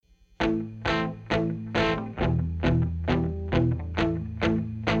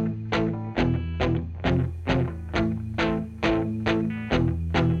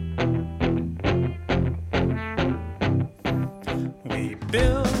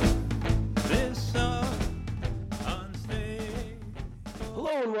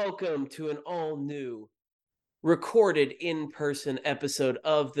welcome to an all-new recorded in-person episode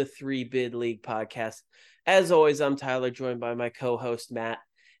of the 3-Bid League podcast. As always, I'm Tyler, joined by my co-host, Matt.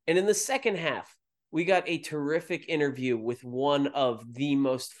 And in the second half, we got a terrific interview with one of the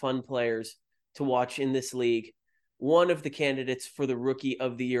most fun players to watch in this league, one of the candidates for the Rookie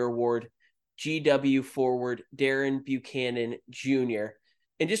of the Year award, GW forward Darren Buchanan Jr.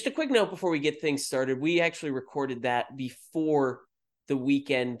 And just a quick note before we get things started, we actually recorded that before the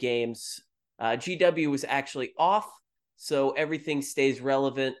weekend games. GW was actually off, so everything stays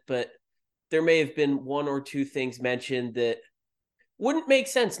relevant, but there may have been one or two things mentioned that wouldn't make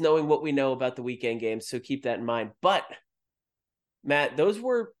sense knowing what we know about the weekend games, so keep that in mind. But, Matt, those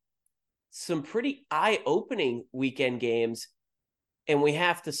were some pretty eye-opening weekend games, and we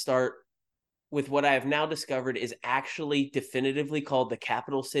have to start with what I have now discovered is actually definitively called the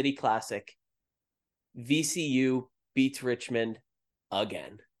Capital City Classic. VCU beats Richmond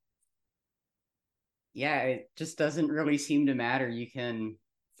again. Yeah, it just doesn't really seem to matter. You can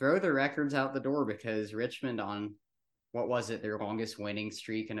throw the records out the door because Richmond on, what was it, their longest winning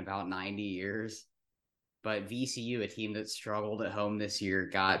streak in about 90 years. But VCU, a team that struggled at home this year,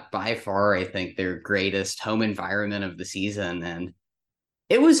 got by far, I think, their greatest home environment of the season. And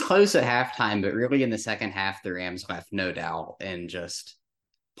it was close at halftime, but really in the second half, the Rams left no doubt and just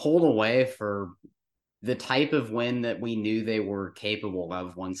pulled away for the type of win that we knew they were capable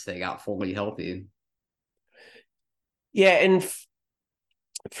of once they got fully healthy. Yeah, and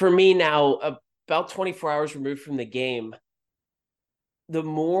for me now, about 24 hours removed from the game, the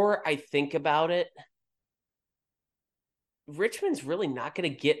more I think about it, Richmond's really not going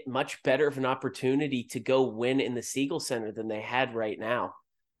to get much better of an opportunity to go win in the Siegel Center than they had right now.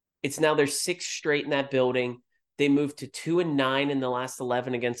 It's now their sixth straight in that building. They moved to 2-9 in the last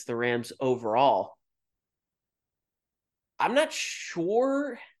 11 against the Rams overall. I'm not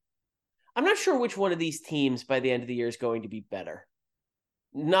sure which one of these teams by the end of the year is going to be better.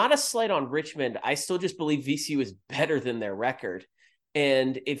 Not a slight on Richmond. I still just believe VCU is better than their record.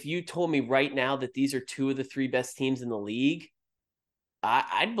 And if you told me right now that these are two of the three best teams in the league,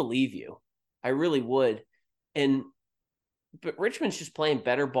 I'd believe you. I really would. But Richmond's just playing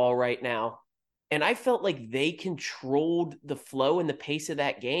better ball right now. And I felt like they controlled the flow and the pace of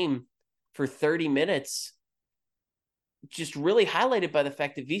that game for 30 minutes. Just really highlighted by the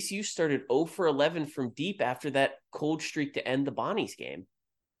fact that VCU started 0 for 11 from deep after that cold streak to end the Bonnies game.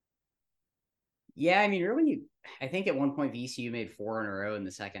 Yeah, I mean, really, I think at one point VCU made 4 in a row in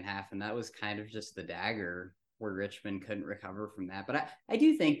the second half, and that was kind of just the dagger where Richmond couldn't recover from that. But I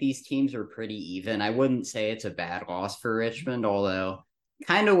do think these teams are pretty even. I wouldn't say it's a bad loss for Richmond, although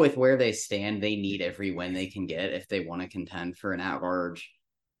kind of with where they stand, they need every win they can get if they want to contend for an at-large.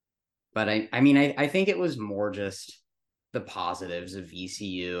 But I think it was more just the positives of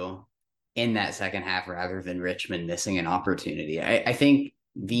VCU in that second half rather than Richmond missing an opportunity. I think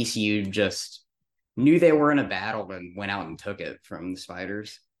VCU just knew they were in a battle and went out and took it from the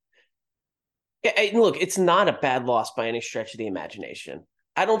Spiders. Yeah, look, it's not a bad loss by any stretch of the imagination.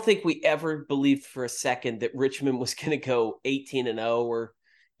 I don't think we ever believed for a second that Richmond was going to go 18-0 or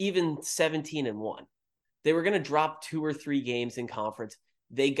even 17-1. They were going to drop 2 or 3 games in conference.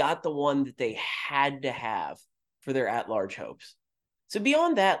 They got the one that they had to have for their at-large hopes. So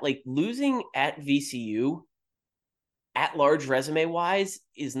beyond that, like losing at VCU, at-large resume-wise,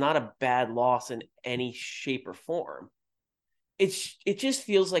 is not a bad loss in any shape or form. It just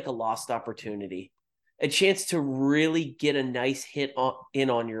feels like a lost opportunity, a chance to really get a nice hit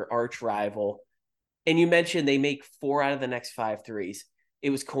in on your arch rival. And you mentioned they make 4 out of the next 5 threes. It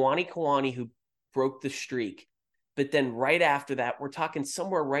was Kawani who broke the streak. But then right after that, we're talking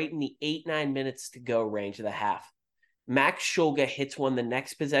somewhere right in the 8-9 minutes to go range of the half. Max Shulga hits one the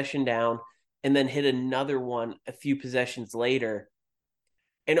next possession down and then hit another one a few possessions later.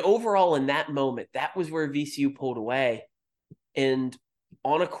 And overall in that moment, that was where VCU pulled away. And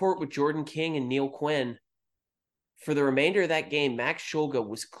on a court with Jordan King and Neil Quinn, for the remainder of that game, Max Shulga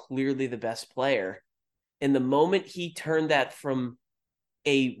was clearly the best player. And the moment he turned that from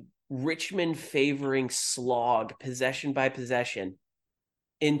a Richmond favoring slog, possession by possession,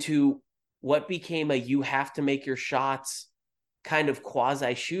 into what became a you have to make your shots kind of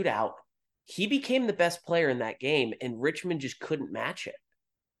quasi shootout, he became the best player in that game, and Richmond just couldn't match it.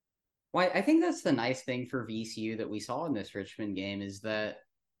 Well, I think that's the nice thing for VCU that we saw in this Richmond game is that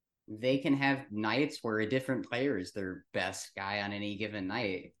they can have nights where a different player is their best guy on any given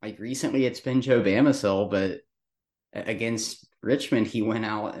night. Like recently it's been Joe Bamisile, but against Richmond, he went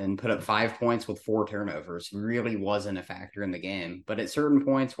out and put up 5 points with 4 turnovers. Really wasn't a factor in the game. But at certain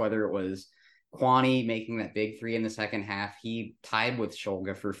points, whether it was Kwani making that big three in the second half. He tied with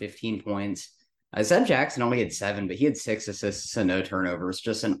Shulga for 15 points. Zeb Jackson only had 7, but he had 6 assists and no turnovers.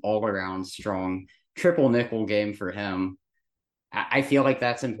 Just an all-around strong triple nickel game for him. I feel like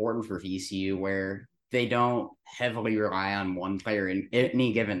that's important for VCU, where they don't heavily rely on one player in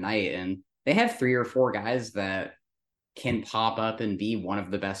any given night. And they have 3 or 4 guys that can pop up and be one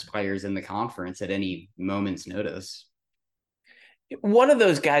of the best players in the conference at any moment's notice. One of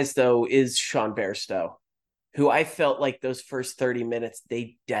those guys, though, is Sean Bairstow, who I felt like those first 30 minutes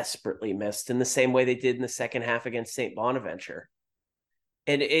they desperately missed in the same way they did in the second half against St. Bonaventure.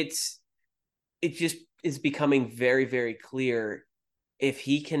 And it just is becoming very, very clear, if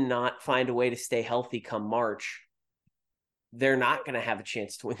he cannot find a way to stay healthy come March, they're not going to have a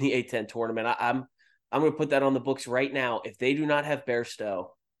chance to win the A-10 tournament. I'm going to put that on the books right now. If they do not have Bairstow,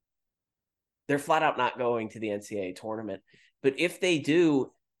 they're flat out not going to the NCAA tournament. But if they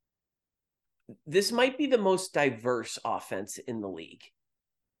do, this might be the most diverse offense in the league.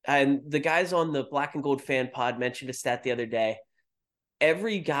 And the guys on the Black and Gold Fan Pod mentioned a stat the other day.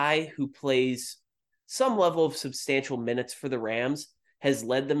 Every guy who plays some level of substantial minutes for the Rams has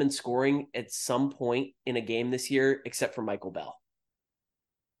led them in scoring at some point in a game this year, except for Michael Bell.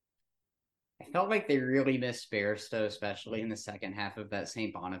 I felt like they really missed Bairstow, especially in the second half of that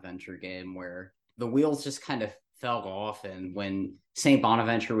St. Bonaventure game, where the wheels just kind of fell off. And when St.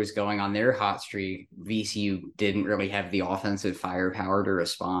 Bonaventure was going on their hot streak, VCU didn't really have the offensive firepower to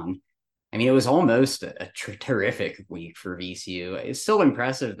respond. I mean, it was almost a terrific week for VCU. It's still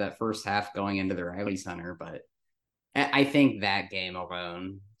impressive that first half going into the Riley Center, but I think that game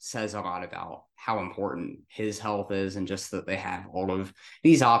alone says a lot about how important his health is, and just that they have all of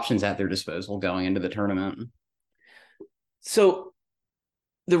these options at their disposal going into the tournament. So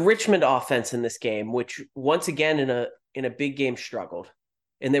the Richmond offense in this game, which once again in a big game struggled,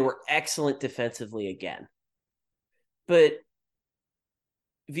 and they were excellent defensively again. But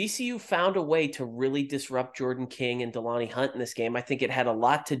VCU found a way to really disrupt Jordan King and Delani Hunt in this game. I think it had a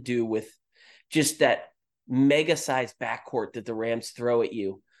lot to do with just that mega-sized backcourt that the Rams throw at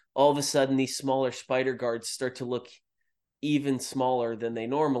you. All of a sudden, these smaller spider guards start to look even smaller than they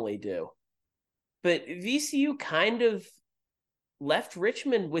normally do. But VCU kind of left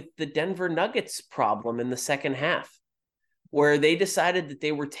Richmond with the Denver Nuggets problem in the second half, where they decided that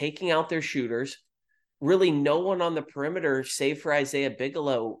they were taking out their shooters. Really, no one on the perimeter, save for Isaiah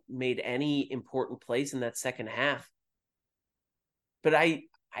Bigelow, made any important plays in that second half. But I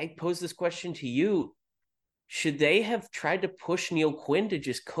pose this question to you. Should they have tried to push Neil Quinn to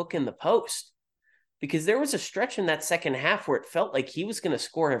just cook in the post? Because there was a stretch in that second half where it felt like he was going to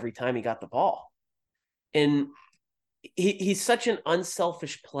score every time he got the ball. And he's such an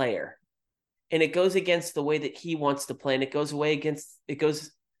unselfish player. And it goes against the way that he wants to play. And it goes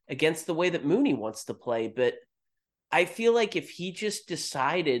against the way that Mooney wants to play. But I feel like if he just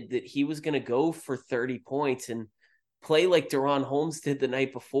decided that he was going to go for 30 points and play like Deron Holmes did the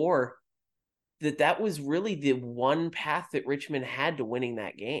night before, that was really the one path that Richmond had to winning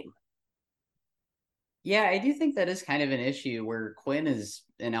that game. Yeah, I do think that is kind of an issue, where Quinn is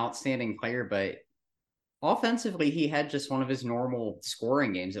an outstanding player, but offensively, he had just one of his normal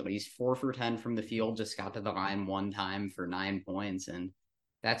scoring games, at least 4 for 10 from the field, just got to the line one time for 9 points. And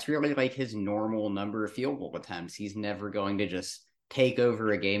that's really like his normal number of field goal attempts. He's never going to just take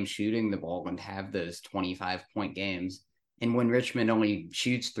over a game shooting the ball and have those 25-point games. And when Richmond only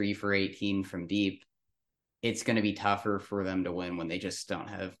shoots 3 for 18 from deep, it's going to be tougher for them to win when they just don't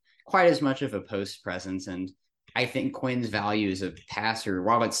have quite as much of a post presence. And I think Quinn's value as a passer,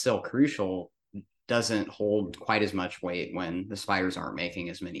 while it's still crucial, doesn't hold quite as much weight when the Spiders aren't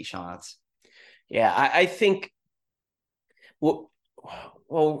making as many shots. Yeah, I think, well,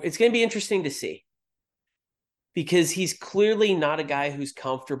 it's going to be interesting to see, because he's clearly not a guy who's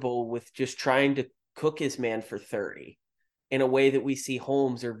comfortable with just trying to cook his man for 30 in a way that we see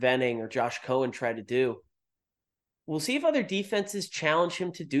Holmes or Venning or Josh Cohen try to do. We'll see if other defenses challenge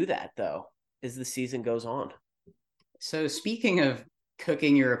him to do that, though, as the season goes on. So speaking of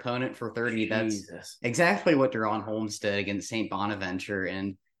cooking your opponent for 30, that's exactly what Deron Holmes did against St. Bonaventure.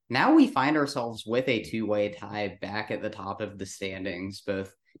 And now we find ourselves with a 2-way tie back at the top of the standings,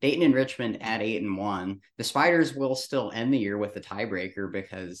 both Dayton and Richmond at 8-1. The Spiders will still end the year with the tiebreaker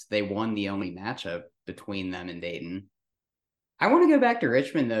because they won the only matchup between them and Dayton. I want to go back to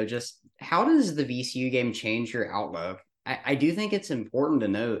Richmond, though. Just how does the VCU game change your outlook? I do think it's important to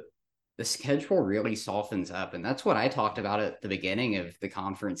note the schedule really softens up, and that's what I talked about at the beginning of the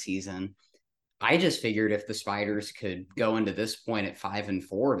conference season. I just figured if the Spiders could go into this point at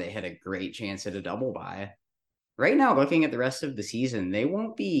 5-4, they had a great chance at a double bye. Right now, looking at the rest of the season, they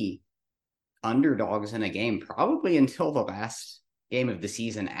won't be underdogs in a game probably until the last game of the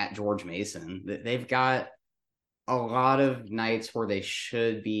season at George Mason. They've got a lot of nights where they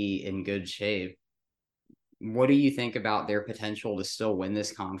should be in good shape. What do you think about their potential to still win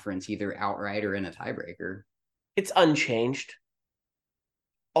this conference, either outright or in a tiebreaker? It's unchanged.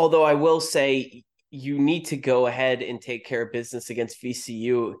 Although I will say you need to go ahead and take care of business against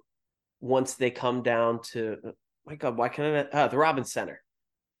VCU once they come down to, my God, why can't I? The Robins Center.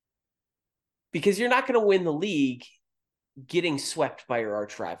 Because you're not going to win the league getting swept by your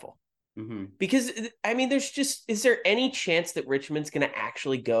arch rival. Mm-hmm. Because, I mean, is there any chance that Richmond's going to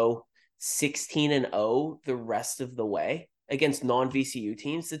actually go 16-0 the rest of the way against non-VCU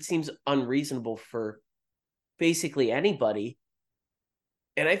teams? That seems unreasonable for basically anybody.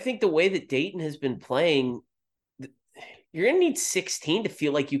 And I think the way that Dayton has been playing, you're going to need 16 to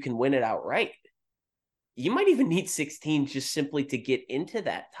feel like you can win it outright. You might even need 16 just simply to get into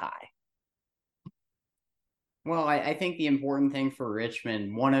that tie. Well, I think the important thing for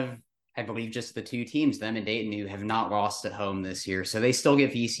Richmond, one of, I believe, just the two teams, them and Dayton, who have not lost at home this year. So they still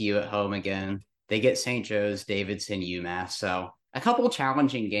get VCU at home again. They get St. Joe's, Davidson, UMass. So a couple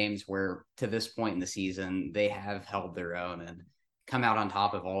challenging games where, to this point in the season, they have held their own and come out on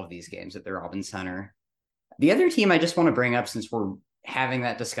top of all of these games at the Robins Center. The other team I just want to bring up, since we're having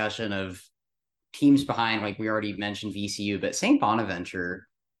that discussion of teams behind, like we already mentioned VCU, but St. Bonaventure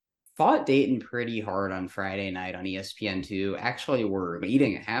fought Dayton pretty hard on Friday night on ESPN2. Actually, were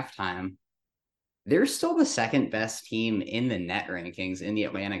leading at halftime. They're still the second best team in the net rankings in the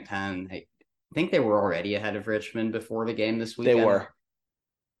Atlantic 10. I think they were already ahead of Richmond before the game this weekend. They were.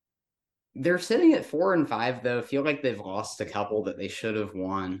 They're sitting at 4-5, though. Feel like they've lost a couple that they should have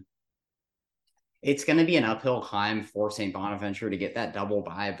won. It's going to be an uphill climb for St. Bonaventure to get that double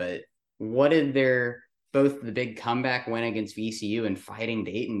bye, but what did both the big comeback win against VCU and fighting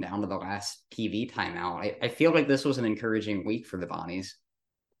Dayton down to the last TV timeout? I feel like this was an encouraging week for the Bonnies.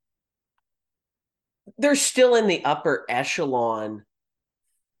 They're still in the upper echelon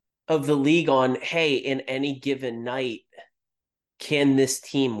of the league on, hey, in any given night, can this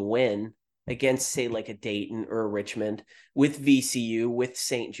team win against, say, like a Dayton or a Richmond with VCU, with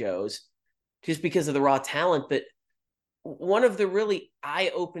St. Joe's, just because of the raw talent. But one of the really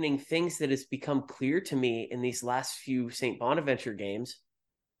eye-opening things that has become clear to me in these last few St. Bonaventure games,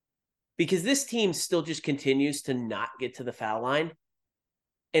 because this team still just continues to not get to the foul line,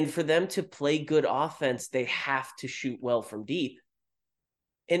 and for them to play good offense, they have to shoot well from deep.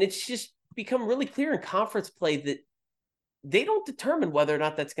 And it's just become really clear in conference play that they don't determine whether or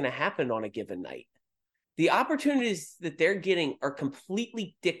not that's going to happen on a given night. The opportunities that they're getting are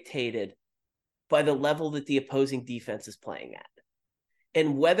completely dictated by the level that the opposing defense is playing at,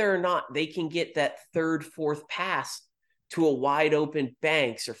 and whether or not they can get that third, fourth pass to a wide open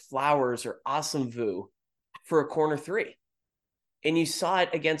Banks or Flowers or Asamvu for a corner three. And you saw it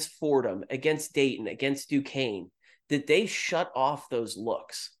against Fordham, against Dayton, against Duquesne, that they shut off those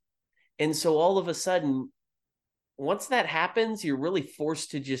looks. And so all of a sudden, once that happens, you're really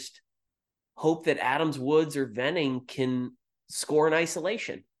forced to just hope that Adams Woods or Venning can score in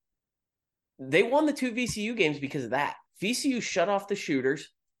isolation. They won the two VCU games because of that. VCU shut off the shooters,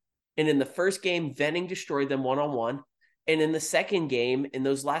 and in the first game, Venning destroyed them one-on-one. And in the second game, in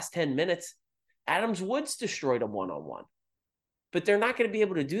those last 10 minutes, Adams Woods destroyed them one-on-one. But they're not going to be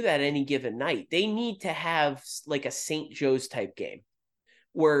able to do that any given night. They need to have like a St. Joe's type game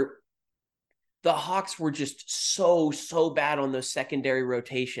where the Hawks were just so bad on those secondary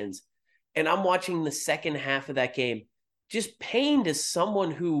rotations. And I'm watching the second half of that game, just pained as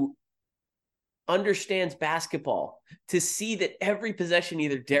someone who understands basketball, to see that every possession,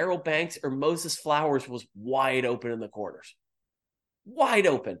 either Daryl Banks or Moses Flowers was wide open in the corners. Wide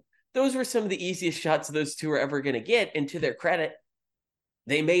open. Those were some of the easiest shots those two are ever going to get. And to their credit,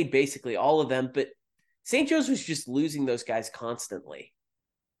 they made basically all of them. But St. Joe's was just losing those guys constantly.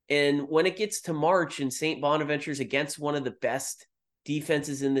 And when it gets to March and St. Bonaventure's against one of the best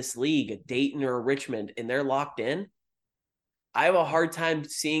defenses in this league, a Dayton or a Richmond, and they're locked in, I have a hard time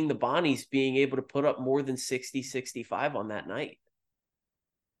seeing the Bonnies being able to put up more than 60, 65 on that night.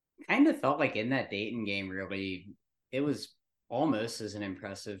 Kind of felt like in that Dayton game, really, it was almost as an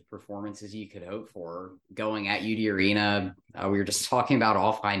impressive performance as you could hope for. Going at UD Arena, we were just talking about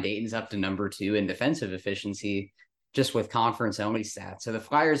offline. Dayton's up to number 2 in defensive efficiency, just with conference-only stats. So the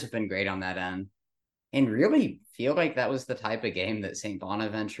Flyers have been great on that end. And really feel like that was the type of game that St.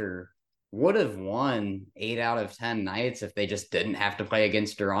 Bonaventure would have won 8 out of 10 nights if they just didn't have to play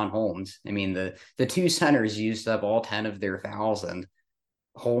against Duron Holmes. I mean, the two centers used up all 10 of their fouls, and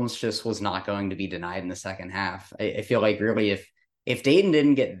Holmes just was not going to be denied in the second half. I feel like really if if Dayton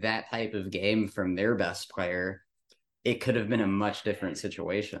didn't get that type of game from their best player, it could have been a much different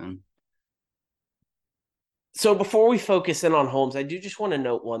situation. So before we focus in on Holmes, I do just want to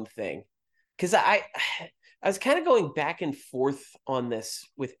note one thing, because I was kind of going back and forth on this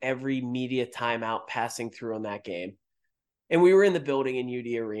with every media timeout passing through on that game. And we were in the building in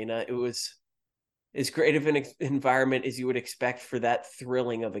UD Arena. It was as great of an environment as you would expect for that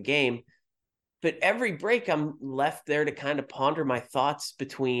thrilling of a game. But every break, I'm left there to kind of ponder my thoughts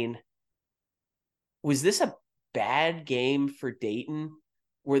between, was this a bad game for Dayton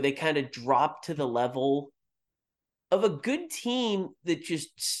where they kind of dropped to the level of a good team that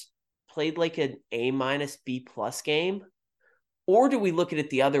just played like an A-B+ game? Or do we look at it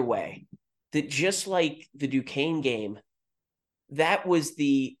the other way? That just like the Duquesne game, that was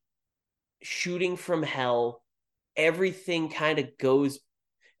the shooting from hell. Everything kind of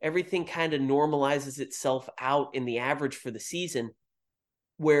normalizes itself out in the average for the season,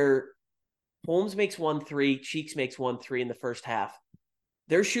 where Holmes makes 1 3, Cheeks makes 1 3 in the first half.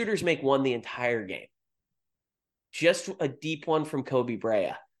 Their shooters make one the entire game. Just a deep one from Kobe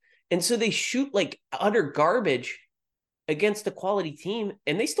Brea. And so they shoot like utter garbage against a quality team,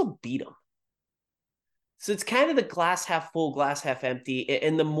 and they still beat them. So it's kind of the glass half full, glass half empty.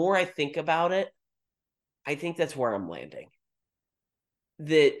 And the more I think about it, I think that's where I'm landing.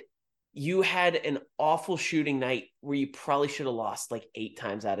 That you had an awful shooting night where you probably should have lost like 8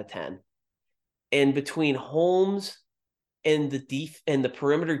 times out of 10. And between Holmes and the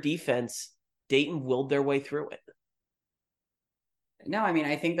perimeter defense, Dayton willed their way through it. No, I mean,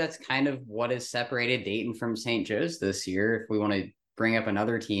 I think that's kind of what has separated Dayton from St. Joe's this year. If we want to bring up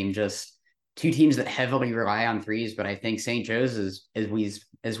another team, just two teams that heavily rely on threes, but I think St. Joe's is,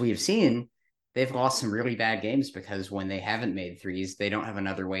 as we've seen, they've lost some really bad games because when they haven't made threes, they don't have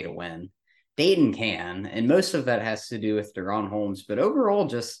another way to win. Dayton can, and most of that has to do with DaRon Holmes, but overall,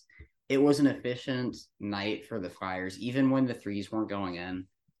 just it was an efficient night for the Flyers, even when the threes weren't going in.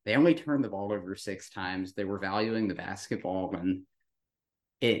 They only turned the ball over 6 times. They were valuing the basketball, and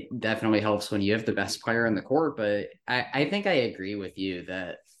it definitely helps when you have the best player in the court. But I think I agree with you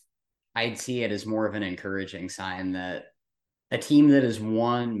that I'd see it as more of an encouraging sign that a team that has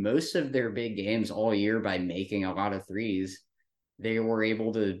won most of their big games all year by making a lot of threes, they were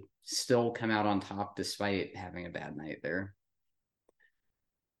able to still come out on top despite having a bad night there.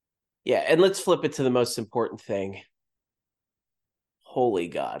 Yeah, and let's flip it to the most important thing. Holy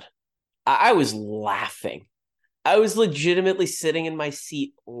God. I was laughing. I was legitimately sitting in my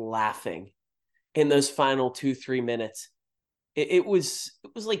seat laughing in those final 2-3 minutes. It was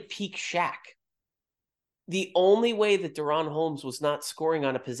like peak Shaq. The only way that DaRon Holmes was not scoring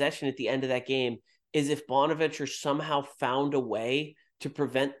on a possession at the end of that game is if Bonaventure somehow found a way to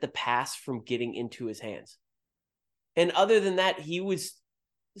prevent the pass from getting into his hands. And other than that, he was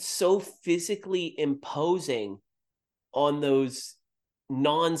so physically imposing on those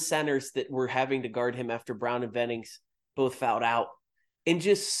non-centers that were having to guard him after Brown and Vennings both fouled out, and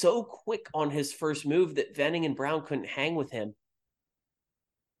just so quick on his first move that Venning and Brown couldn't hang with him.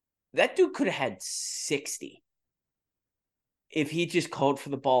 That dude could have had 60 if he just called for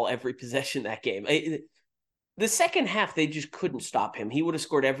the ball every possession that game. The second half, they just couldn't stop him. He would have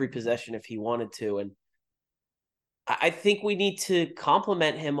scored every possession if he wanted to. And I think we need to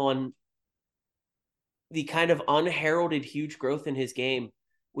compliment him on the kind of unheralded huge growth in his game,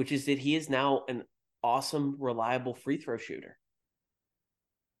 which is that he is now an awesome, reliable free throw shooter.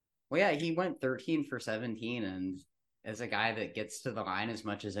 Well, yeah, he went 13 for 17, and as a guy that gets to the line as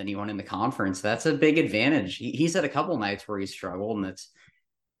much as anyone in the conference, that's a big advantage. He's had a couple nights where he's struggled, and it's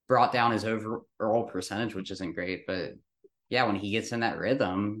brought down his overall percentage, which isn't great. But yeah, when he gets in that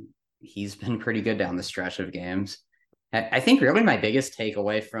rhythm, he's been pretty good down the stretch of games. I think really my biggest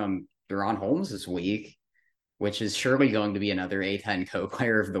takeaway from DaRon Holmes this week, which is surely going to be another A10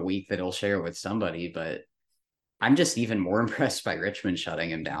 co-player of the week that he'll share with somebody, but I'm just even more impressed by Richmond shutting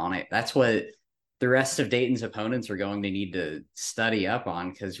him down. That's what the rest of Dayton's opponents are going to need to study up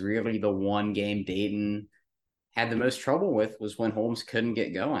on, because really the one game Dayton had the most trouble with was when Holmes couldn't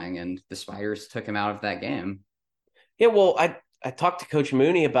get going, and the Spiders took him out of that game. Yeah, well, I talked to Coach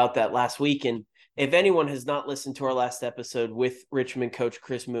Mooney about that last week, and if anyone has not listened to our last episode with Richmond coach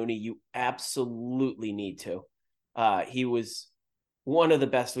Chris Mooney, you absolutely need to. He was one of the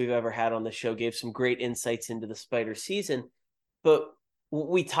best we've ever had on the show, gave some great insights into the Spider season. But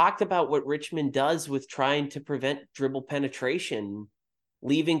we talked about what Richmond does with trying to prevent dribble penetration,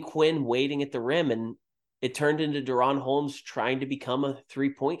 leaving Quinn waiting at the rim, and it turned into DaRon Holmes trying to become a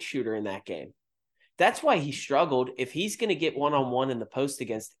 3-point shooter in that game. That's why he struggled. If he's going to get one-on-one in the post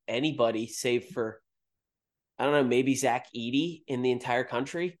against anybody, save for, I don't know, maybe Zach Edey in the entire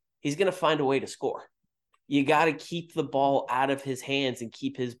country, he's going to find a way to score. You got to keep the ball out of his hands and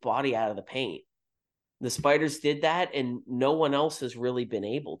keep his body out of the paint. The Spiders did that, and no one else has really been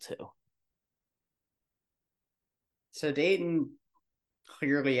able to. So Dayton,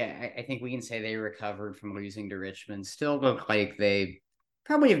 clearly, I think we can say they recovered from losing to Richmond. Still look like they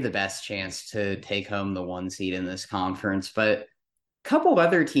probably have the best chance to take home the 1 seed in this conference. But a couple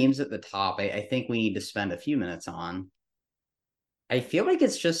other teams at the top, I think we need to spend a few minutes on. I feel like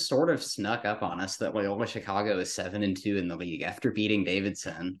it's just sort of snuck up on us that Loyola Chicago is 7-2 in the league after beating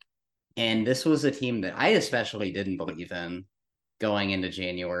Davidson. And this was a team that I especially didn't believe in going into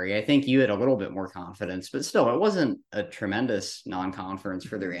January. I think you had a little bit more confidence, but still, it wasn't a tremendous non-conference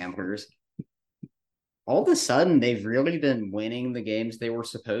for the Ramblers. All of a sudden, they've really been winning the games they were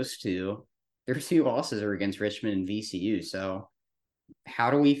supposed to. Their 2 losses are against Richmond and VCU. So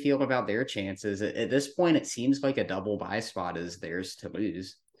how do we feel about their chances? At this point, it seems like a double bye spot is theirs to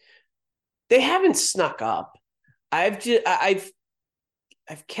lose. They haven't snuck up. I've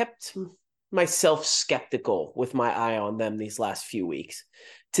kept myself skeptical with my eye on them these last few weeks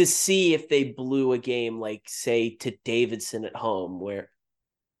to see if they blew a game like, say, to Davidson at home, where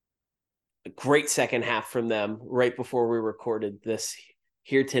a great second half from them right before we recorded this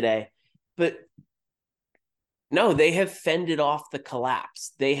here today. But no, they have fended off the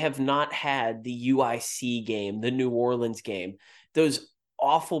collapse. They have not had the UIC game, the New Orleans game, those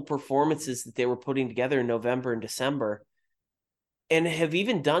awful performances that they were putting together in November and December, and have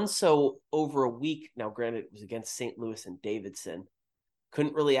even done so over a week. Now, granted, it was against St. Louis and Davidson.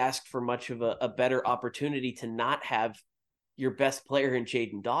 Couldn't really ask for much of a better opportunity to not have your best player in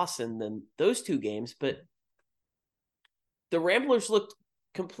Jaden Dawson than those 2 games. But the Ramblers looked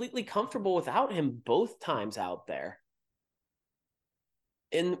completely comfortable without him both times out there.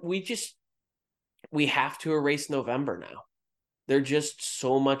 And we have to erase November now. They're just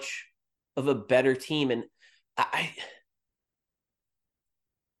so much of a better team. And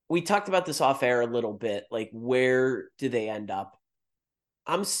we talked about this off air a little bit, like, where do they end up?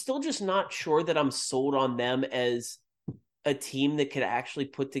 I'm still just not sure that I'm sold on them as a team that could actually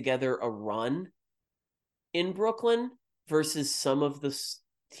put together a run in Brooklyn versus some of the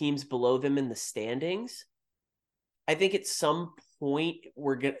teams below them in the standings. I think at some point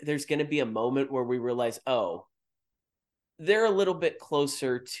there's going to be a moment where we realize, oh, they're a little bit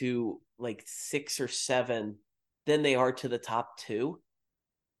closer to like 6 or 7 than they are to the top 2.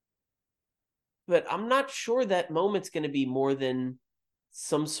 But I'm not sure that moment's going to be more than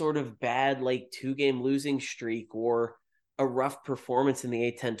some sort of bad, like, 2-game losing streak or a rough performance in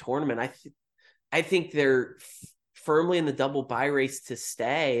the A10 tournament. I think they're firmly in the double bye race to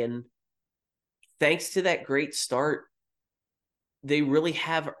stay. And thanks to that great start, they really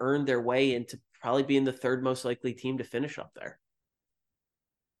have earned their way into probably being the 3rd most likely team to finish up there.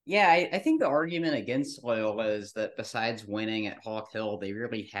 Yeah, I think the argument against Loyola is that besides winning at Hawk Hill, they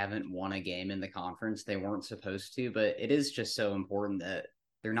really haven't won a game in the conference they weren't supposed to, but it is just so important that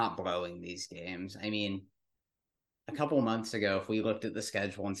they're not blowing these games. I mean, a couple of months ago, if we looked at the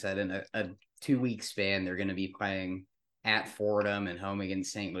schedule and said in a 2-week span, they're going to be playing at Fordham and home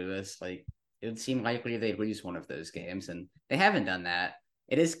against St. Louis, like, it would seem likely they'd lose one of those games, and they haven't done that.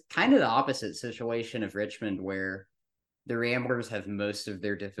 It is kind of the opposite situation of Richmond, where the Ramblers have most of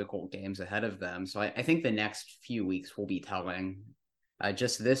their difficult games ahead of them. So I think the next few weeks will be telling.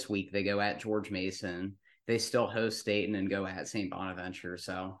 Just this week, they go at George Mason. They still host Dayton and go at St. Bonaventure.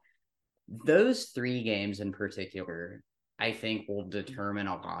 So those 3 games in particular, I think, will determine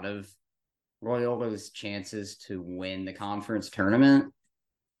a lot of Loyola's chances to win the conference tournament.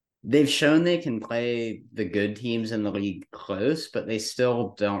 They've shown they can play the good teams in the league close, but they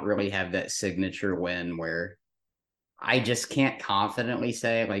still don't really have that signature win where I just can't confidently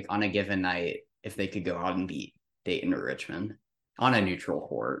say, like, on a given night, if they could go out and beat Dayton or Richmond on a neutral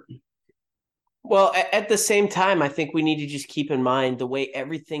court. Well, at the same time, I think we need to just keep in mind the way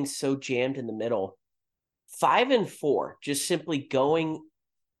everything's so jammed in the middle. 5-4, just simply going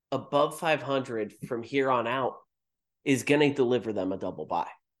above 500 from here on out, is going to deliver them a double bye.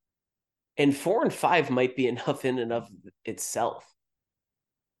 And 4-5 might be enough in and of itself.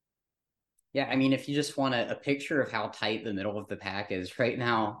 Yeah, I mean, if you just want a picture of how tight the middle of the pack is right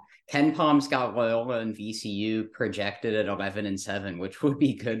now, KenPom's got Loyola and VCU projected at 11-7, which would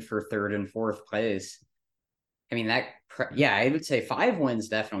be good for 3rd and 4th place. I mean, I would say 5 wins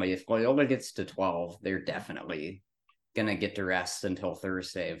definitely. If Loyola gets to 12, they're definitely gonna get to rest until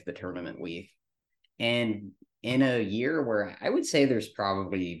Thursday of the tournament week. And in a year where I would say there's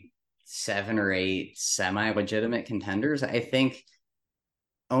probably 7 or 8 semi-legitimate contenders, I think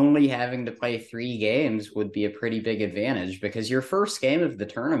only having to play 3 games would be a pretty big advantage because your first game of the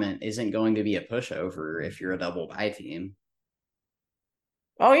tournament isn't going to be a pushover if you're a double bye team.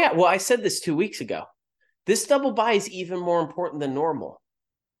 Oh, yeah. Well, I said this 2 weeks ago. This double bye is even more important than normal.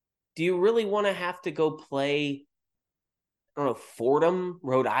 Do you really want to have to go play, I don't know, Fordham,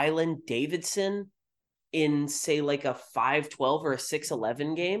 Rhode Island, Davidson in, say, like a 5-12 or a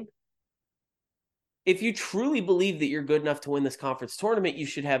 6-11 game? If you truly believe that you're good enough to win this conference tournament, you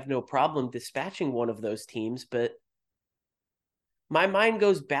should have no problem dispatching one of those teams. But my mind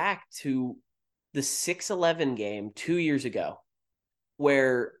goes back to the 6-11 game 2 years ago,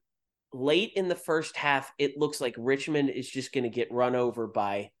 where late in the first half, it looks like Richmond is just going to get run over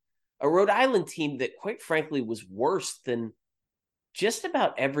by a Rhode Island team that, quite frankly, was worse than just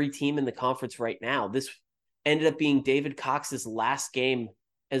about every team in the conference right now. This ended up being David Cox's last game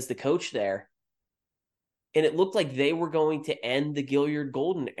as the coach there. And it looked like they were going to end the Gilliard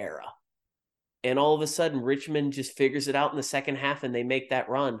Golden era. And all of a sudden, Richmond just figures it out in the second half and they make that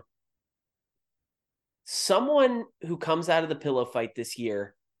run. Someone who comes out of the pillow fight this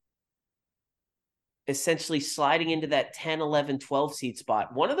year, essentially sliding into that 10, 11, 12 seed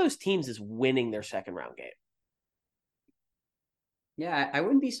spot, one of those teams is winning their second round game. Yeah, I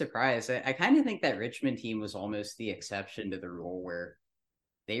wouldn't be surprised. I kind of think that Richmond team was almost the exception to the rule where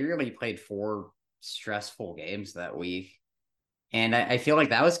they really played 4 stressful games that week. And I feel like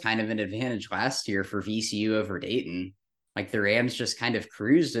that was kind of an advantage last year for VCU over Dayton. Like the Rams just kind of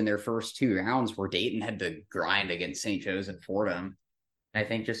cruised in their first 2 rounds where Dayton had to grind against St. Joe's and Fordham. And I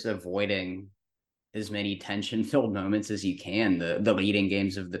think just avoiding as many tension filled moments as you can, the leading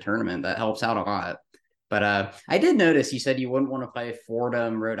games of the tournament, that helps out a lot. But I did notice you said you wouldn't want to play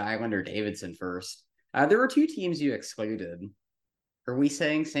Fordham, Rhode Island, or Davidson first. There were 2 teams you excluded. Are we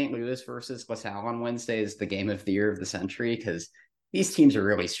saying St. Louis versus LaSalle on Wednesday is the game of the year of the century? Because these teams are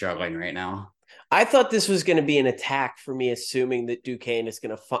really struggling right now. I thought this was going to be an attack for me, assuming that Duquesne is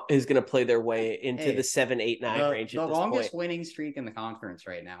going to play their way into the 7, 8, 9 range. The at this longest point. winning streak in the conference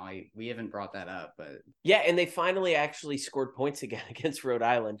right now. We haven't brought that up, but yeah, and they finally actually scored points again against Rhode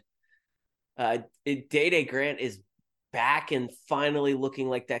Island. Day Grant is back and finally looking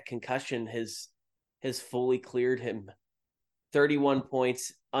like that concussion has fully cleared him. 31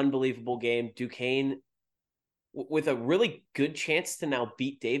 points, unbelievable game. Duquesne with a really good chance to now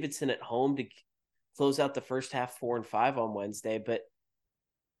beat Davidson at home to close out the first half 4-5 on Wednesday. But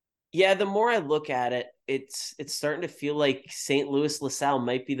yeah, the more I look at it, it's starting to feel like St. Louis LaSalle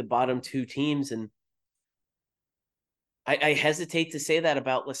might be the bottom 2 teams. And I hesitate to say that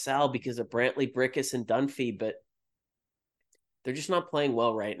about LaSalle because of Brantley, Brickus, and Dunphy, but they're just not playing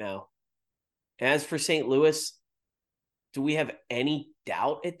well right now. As for St. Louis, do we have any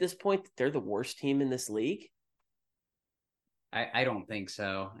doubt at this point that they're the worst team in this league? I don't think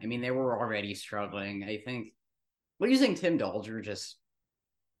so. I mean, they were already struggling. I think losing Tim Dolger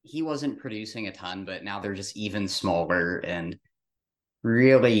he wasn't producing a ton, but now they're just even smaller and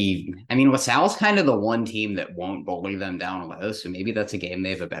really, I mean, LaSalle's kind of the one team that won't bully them down low. So maybe that's a game they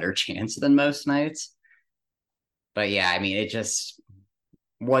have a better chance than most nights. But yeah, I mean,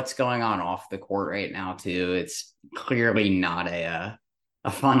 what's going on off the court right now too. It's clearly not a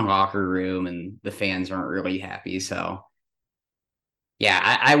fun locker room and the fans aren't really happy. So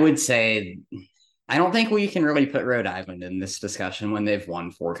yeah, I would say I don't think we can really put Rhode Island in this discussion when they've won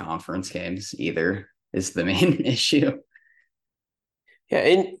 4 conference games either, is the main issue. Yeah,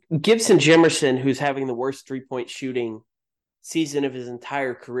 and Gibson Jimerson, who's having the worst 3-point shooting season of his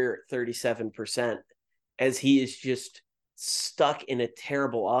entire career at 37%, as he is just stuck in a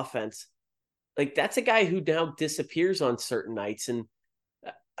terrible offense. Like, that's a guy who now disappears on certain nights. And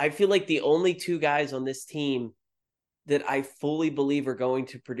I feel like the only 2 guys on this team that I fully believe are going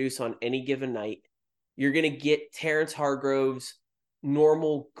to produce on any given night, you're going to get Terrence Hargrove's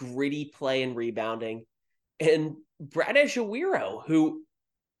normal gritty play and rebounding, and Brad Ejewiro, who,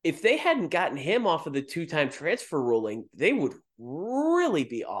 if they hadn't gotten him off of the 2-time transfer ruling, they would really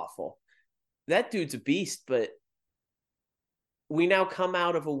be awful. That dude's a beast, but we now come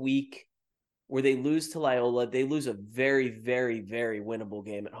out of a week where they lose to Loyola. They lose a very, very, very winnable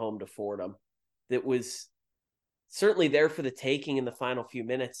game at home to Fordham that was certainly there for the taking in the final few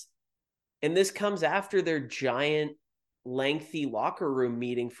minutes. And this comes after their giant, lengthy locker room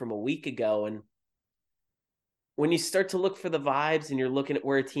meeting from a week ago. And when you start to look for the vibes and you're looking at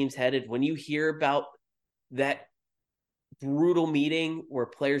where a team's headed, when you hear about that brutal meeting where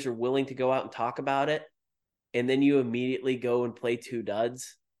players are willing to go out and talk about it, and then you immediately go and play 2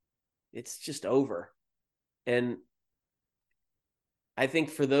 duds, it's just over. And I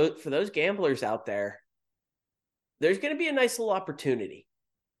think for those gamblers out there, there's going to be a nice little opportunity.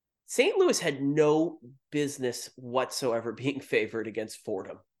 St. Louis had no business whatsoever being favored against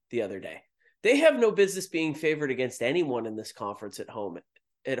Fordham the other day. They have no business being favored against anyone in this conference at home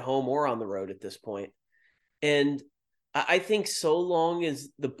or on the road at this point. And I think so long as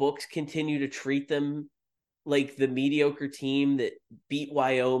the books continue to treat them like the mediocre team that beat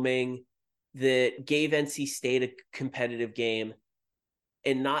Wyoming, that gave NC State a competitive game,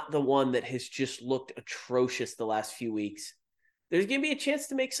 and not the one that has just looked atrocious the last few weeks, there's going to be a chance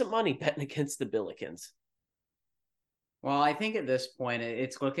to make some money betting against the Billikens. Well, I think at this point,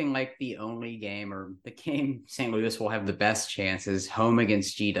 it's looking like the only game or the game St. Louis will have the best chances home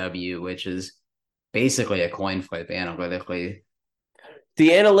against GW, which is basically a coin flip analytically.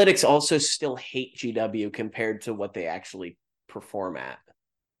 The analytics also still hate GW compared to what they actually perform at.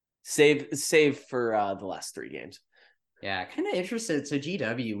 Save for the last 3 games. Yeah, kind of interested. So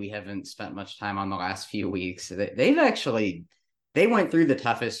GW, we haven't spent much time on the last few weeks. They went through the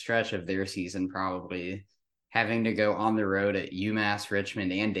toughest stretch of their season, probably having to go on the road at UMass,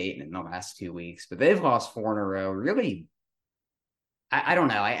 Richmond, and Dayton in the last 2 weeks. But they've lost 4 in a row. Really, I don't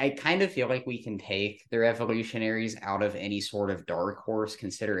know. I kind of feel like we can take the Revolutionaries out of any sort of dark horse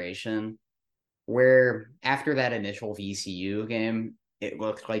consideration, where after that initial VCU game, it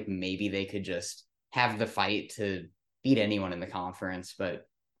looked like maybe they could just have the fight to beat anyone in the conference, but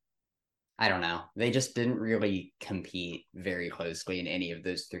I don't know. They just didn't really compete very closely in any of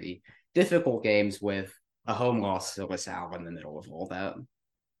those 3 difficult games with a home loss to LaSalle in the middle of all that.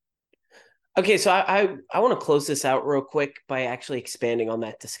 Okay, so I want to close this out real quick by actually expanding on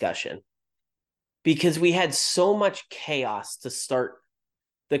that discussion, because we had so much chaos to start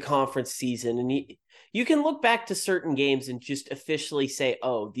the conference season, and you can look back to certain games and just officially say,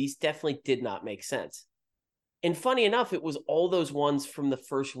 oh, these definitely did not make sense. And funny enough, it was all those ones from the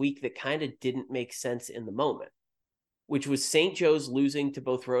first week that kind of didn't make sense in the moment, which was St. Joe's losing to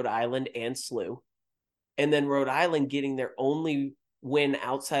both Rhode Island and SLU, and then Rhode Island getting their only win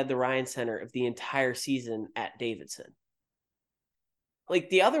outside the Ryan Center of the entire season at Davidson. Like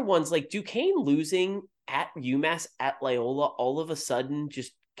the other ones, like Duquesne losing at UMass at Loyola, all of a sudden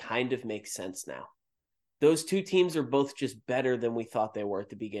just kind of makes sense now. Those 2 teams are both just better than we thought they were at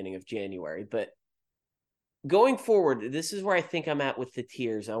the beginning of January. But going forward, this is where I think I'm at with the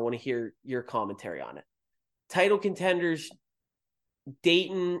tiers. I want to hear your commentary on it. Title contenders,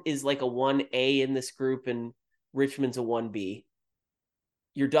 Dayton is like a 1A in this group and Richmond's a 1B.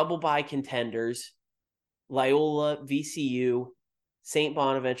 Your double bye contenders, Loyola, VCU, St.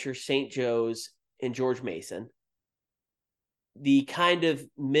 Bonaventure, St. Joe's, and George Mason. The kind of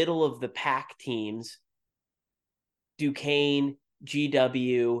middle of the pack teams, Duquesne,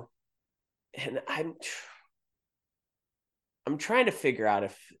 GW, and I'm trying to figure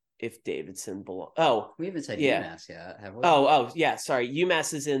out if Davidson belongs. Oh, we haven't said UMass yet, have we? Yeah. Sorry,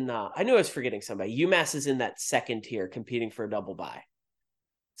 UMass is in. I knew I was forgetting somebody. UMass is in that second tier, competing for a double bye.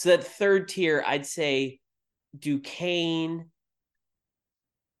 So that third tier, I'd say Duquesne,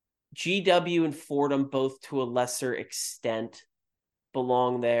 GW, and Fordham, both to a lesser extent,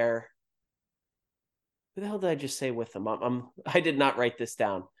 belong there. Who the hell did I just say with them? I did not write this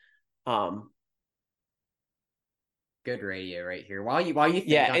down. Good radio right here. While you think,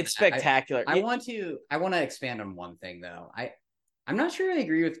 yeah, it's spectacular. I want to expand on one thing though. I'm not sure I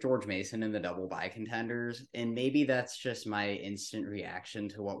agree with George Mason in the double bye contenders, and maybe that's just my instant reaction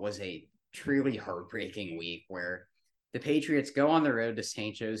to what was a truly heartbreaking week where the Patriots go on the road to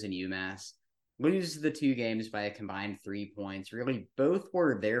St. Joe's and UMass, lose the 2 games by a combined 3 points. Really, both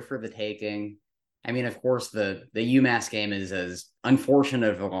were there for the taking. I mean, of course, the UMass game is as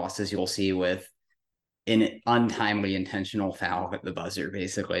unfortunate of a loss as you'll see with an untimely intentional foul at the buzzer,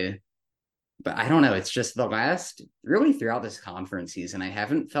 basically. But I don't know. It's just really throughout this conference season, I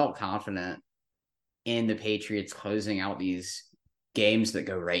haven't felt confident in the Patriots closing out these games that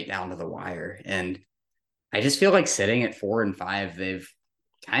go right down to the wire. And I just feel like sitting at 4 and 5, they've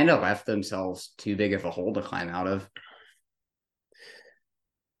kind of left themselves too big of a hole to climb out of.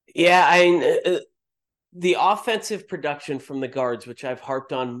 Yeah, the offensive production from the guards, which I've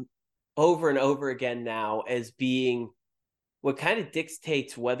harped on over and over again now as being what kind of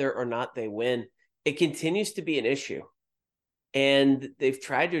dictates whether or not they win, it continues to be an issue. And they've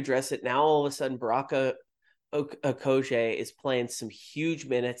tried to address it. Now, all of a sudden, Baraka Okoje is playing some huge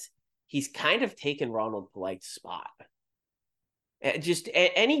minutes. He's kind of taken Ronald Polite's spot. Just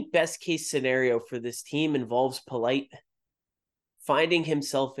any best case scenario for this team involves Polite finding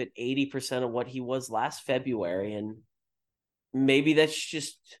himself at 80% of what he was last February. And maybe it's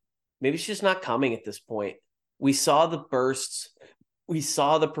just not coming at this point. We saw the bursts. We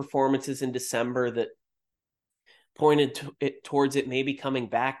saw the performances in December that pointed towards it maybe coming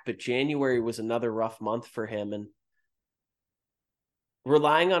back, but January was another rough month for him. And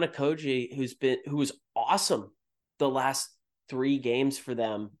relying on Okogie, who was awesome the last 3 games for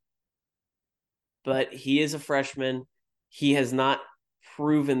them, but he is a freshman. He has not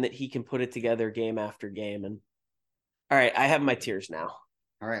proven that he can put it together game after game. And all right, I have my tiers now.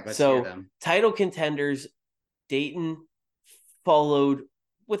 All right, let's hear them. Title contenders, Dayton, followed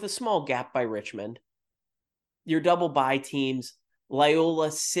with a small gap by Richmond. Your double bye teams,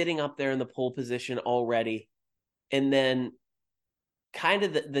 Loyola sitting up there in the pole position already. And then kind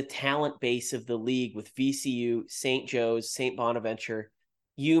of the talent base of the league with VCU, St. Joe's, St. Bonaventure,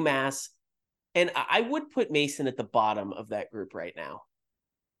 UMass. And I would put Mason at the bottom of that group right now.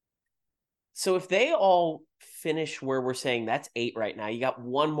 So if they all finish where we're saying that's 8 right now, you got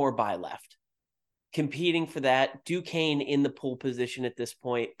one more bye left. Competing for that, Duquesne in the pole position at this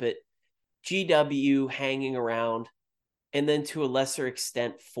point, but GW hanging around, and then to a lesser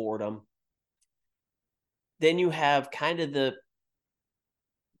extent, Fordham. Then you have kind of the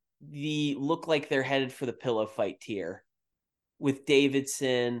look like they're headed for the pillow fight tier with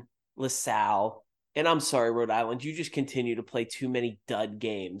Davidson, LaSalle, and I'm sorry, Rhode Island, you just continue to play too many dud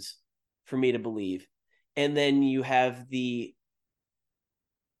games for me to believe. And then you have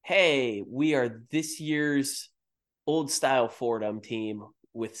hey, we are this year's old style Fordham team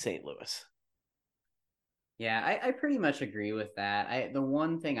with St. Louis. Yeah, I pretty much agree with that. The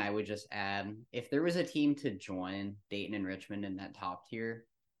one thing I would just add, if there was a team to join Dayton and Richmond in that top tier,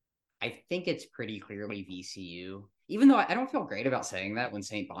 I think it's pretty clearly VCU. Even though I don't feel great about saying that when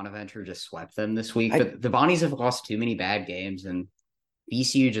St. Bonaventure just swept them this week, but the Bonnies have lost too many bad games, and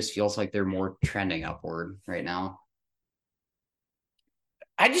VCU just feels like they're more trending upward right now.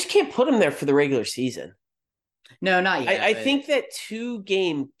 I just can't put them there for the regular season. No, not yet. I think that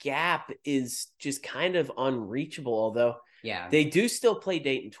 2-game gap is just kind of unreachable, although they do still play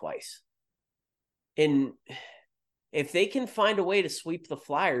Dayton twice. And if they can find a way to sweep the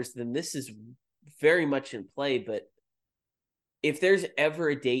Flyers, then this is very much in play. But if there's ever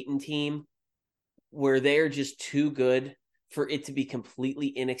a Dayton team where they're just too good for it to be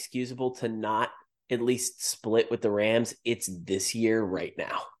completely inexcusable to not at least split with the Rams, it's this year right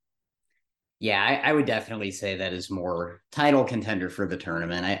now. Yeah, I would definitely say that is more title contender for the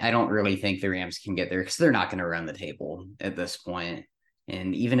tournament. I don't really think the Rams can get there because they're not going to run the table at this point.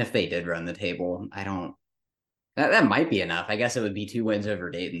 And even if they did run the table, that might be enough. I guess it would be 2 wins over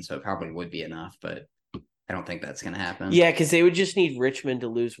Dayton, so it probably would be enough, but I don't think that's going to happen. Yeah, because they would just need Richmond to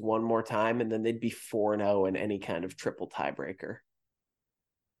lose one more time, and then they'd be 4-0 in any kind of triple tiebreaker.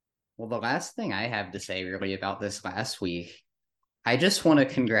 Well, the last thing I have to say really about this last week, I just want to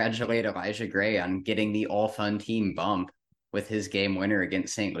congratulate Elijah Gray on getting the all-fun team bump with his game winner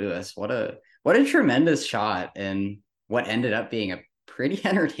against St. Louis. What a tremendous shot, and what ended up being a pretty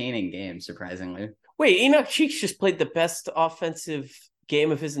entertaining game, surprisingly. Wait, Enoch Cheeks just played the best offensive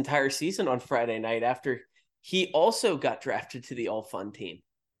game of his entire season on Friday night after he also got drafted to the all-fun team.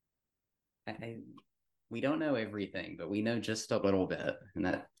 We don't know everything, but we know just a little bit, and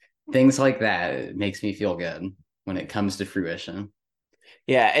that things like that, it makes me feel good when it comes to fruition.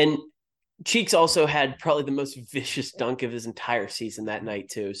 Yeah, and Cheeks also had probably the most vicious dunk of his entire season that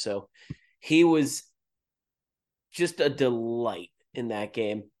night too. So he was just a delight in that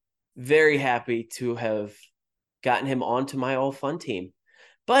game. Very happy to have gotten him onto my all-fun team.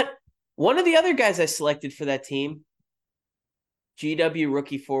 But one of the other guys I selected for that team, GW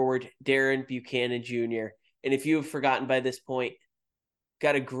rookie forward Darren Buchanan Jr. And if you have forgotten by this point,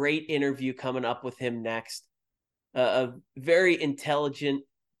 got a great interview coming up with him next. A very intelligent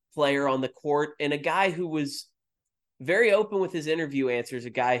player on the court and a guy who was very open with his interview answers, a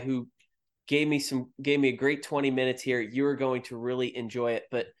guy who gave me a great 20 minutes here. You are going to really enjoy it.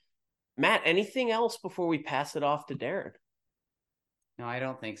 But Matt, anything else before we pass it off to Darren? No, I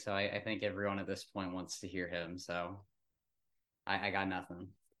don't think so. I think everyone at this point wants to hear him. So I got nothing.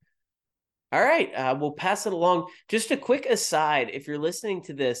 All right. We'll pass it along. Just a quick aside. If you're listening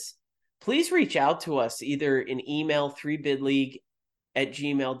to this, please reach out to us either in email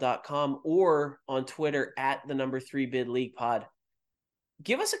 3bidleague@gmail.com or on Twitter @3bidleaguepod.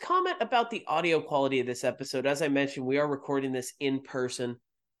 Give us a comment about the audio quality of this episode. As I mentioned, we are recording this in person,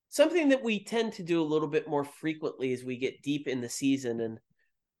 something that we tend to do a little bit more frequently as we get deep in the season. And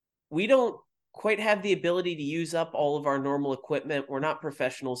we don't quite have the ability to use up all of our normal equipment. We're not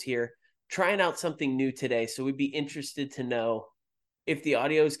professionals here. Trying out something new today. So we'd be interested to know if the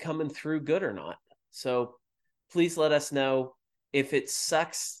audio is coming through good or not. So please let us know. If it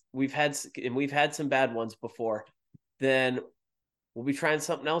sucks, we've had some bad ones before, then we'll be trying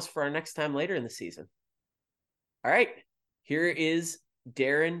something else for our next time later in the season. All right. Here is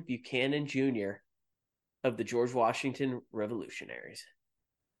Darren Buchanan Jr. of the George Washington Revolutionaries.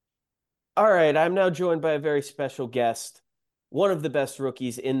 All right. I'm now joined by a very special guest, one of the best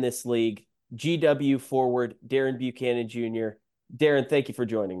rookies in this league, GW forward Darren Buchanan Jr. Darren, thank you for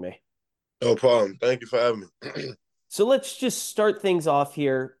joining me. No problem. Thank you for having me. So let's just start things off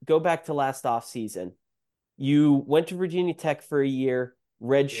here. Go back to last offseason. You went to Virginia Tech for a year, Yeah.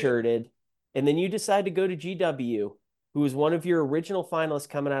 redshirted, and then you decided to go to GW, who was one of your original finalists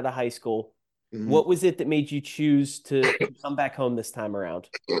coming out of high school. hmm What was it that made you choose to come back home this time around?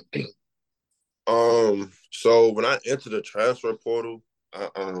 So when I entered the transfer portal,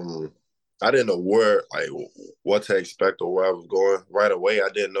 I didn't know where like what to expect or where I was going right away. I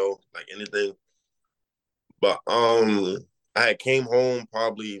didn't know like anything. But I had came home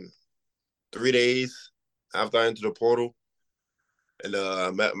probably 3 days after I entered the portal, and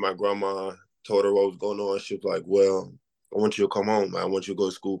I met my grandma, told her what was going on. She was like, "Well, I want you to come home. I want you to go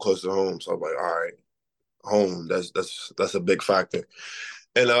to school close to home." So I'm like, "All right, home. That's a big factor."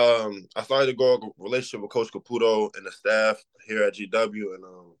 And I started to grow a relationship with Coach Caputo and the staff here at GW, and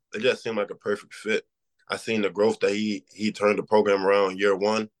it just seemed like a perfect fit. I seen the growth that he turned the program around year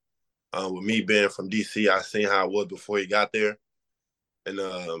one. With me being from DC, I seen how it was before he got there, and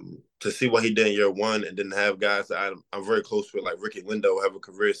to see what he did in year one, and then have guys that I'm very close with, like Ricky Lindo, have a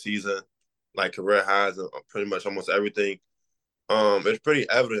career season, like career highs, and pretty much almost everything. It's pretty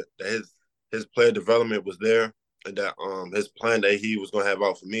evident that his player development was there, and that his plan that he was going to have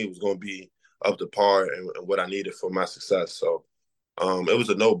out for me was going to be up to par and what I needed for my success. So it was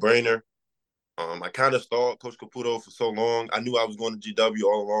a no brainer. I kind of stalled Coach Caputo for so long. I knew I was going to GW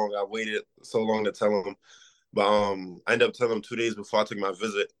all along. I waited so long to tell him, but I ended up telling him 2 days before I took my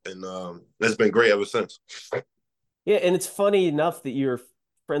visit, and it's been great ever since. Yeah, and it's funny enough that you're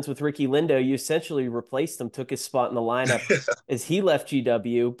friends with Ricky Lindo. You essentially replaced him, took his spot in the lineup as he left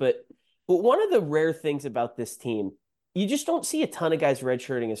GW. But one of the rare things about this team, you just don't see a ton of guys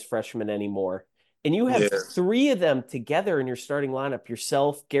redshirting as freshmen anymore. And you have Yeah, three of them together in your starting lineup: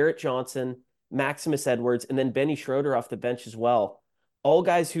 yourself, Garrett Johnson, Maximus Edwards, and then Benny Schroeder off the bench as well. All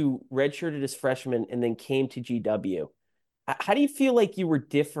guys who redshirted as freshmen and then came to GW. How do you feel like you were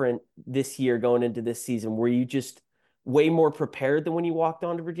different this year going into this season? Were you just way more prepared than when you walked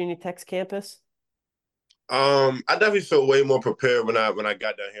onto Virginia Tech's campus? I definitely felt way more prepared when I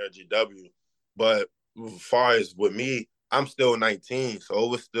got down here at GW. But as far as with me, I'm still 19, so it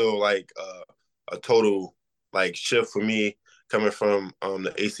was still like a total like shift for me coming from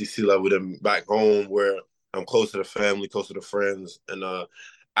the ACC level then back home where I'm close to the family, close to the friends, and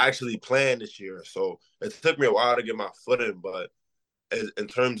actually playing this year. So it took me a while to get my foot in, but in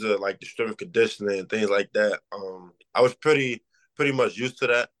terms of like the strength conditioning and things like that, I was pretty much used to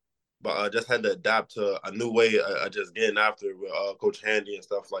that, but I just had to adapt to a new way of just getting after it with Coach Handy and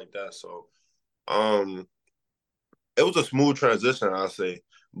stuff like that. So um, it was a smooth transition, I'll say,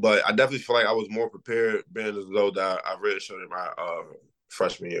 but I definitely feel like I was more prepared, being as though that I really showed in my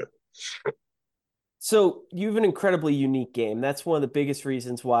freshman year. So you have an incredibly unique game. That's one of the biggest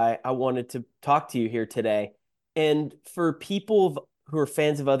reasons why I wanted to talk to you here today. And for people who are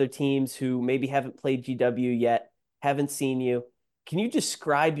fans of other teams who maybe haven't played GW yet, haven't seen you, can you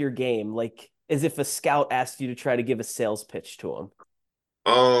describe your game like as if a scout asked you to try to give a sales pitch to him?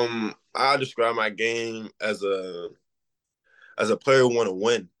 I describe my game as a player who want to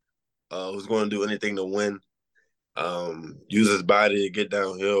win, who's going to do anything to win. Use his body to get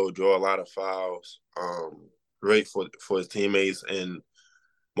downhill, draw a lot of fouls, great for his teammates, and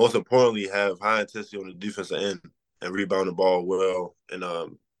most importantly, have high intensity on the defensive end and rebound the ball well.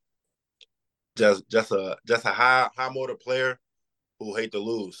 And just a high motor player who hate to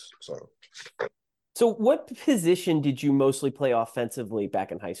lose. So So what position did you mostly play offensively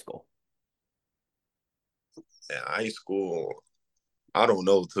back in high school? in high school, I don't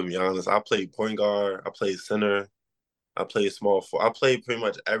know, to be honest. I played point guard, I played center, I played small forward. I played pretty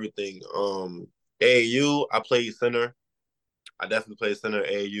much everything. AAU, I played center. I definitely played center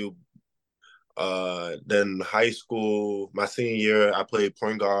AAU. Then high school, my senior year, I played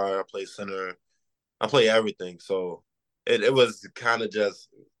point guard, I played center, I played everything. So it was kind of just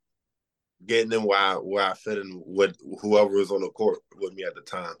getting in where I fit in with whoever was on the court with me at the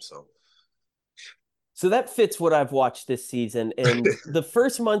time. So So that fits what I've watched this season. And the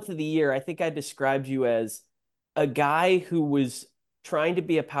first month of the year, I think I described you as a guy who was trying to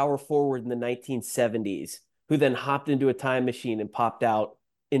be a power forward in the 1970s, who then hopped into a time machine and popped out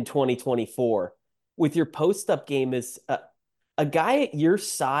in 2024. With your post up game is a guy at your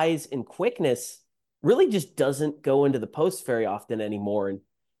size and quickness really just doesn't go into the post very often anymore. And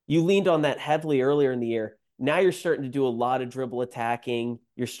you leaned on that heavily earlier in the year. Now you're starting to do a lot of dribble attacking.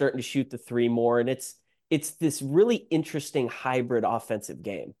 You're starting to shoot the three more, and it's this really interesting hybrid offensive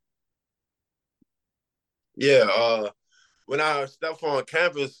game. Yeah, when I stepped on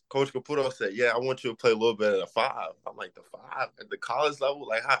campus, Coach Caputo said, "Yeah, I want you to play a little bit of the five." I'm like, "The five at the college level?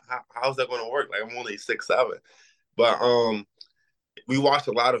 Like, how's that going to work? Like, I'm only 6'7". But we watched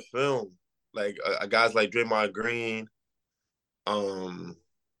a lot of film, like guys like Draymond Green, um,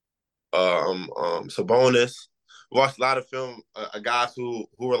 Sabonis. We watched a lot of film, guys who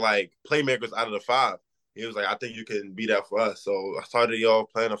were like playmakers out of the five. He was like, "I think you can be that for us." So I started y'all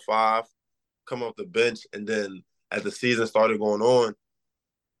playing a five, come off the bench, and then as the season started going on,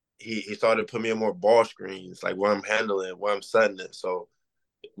 he started putting me in more ball screens, like where I'm handling, where I'm setting it. So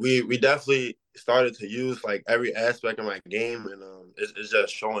we definitely started to use like every aspect of my game, and it's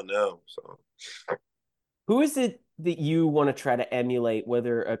just showing now. So Who is it that you want to try to emulate,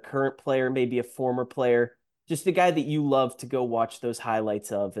 whether a current player, maybe a former player, just a guy that you love to go watch those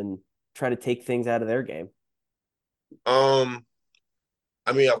highlights of and try to take things out of their game? um,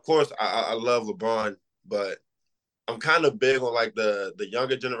 I mean, of course, I love LeBron, but I'm kind of big on like the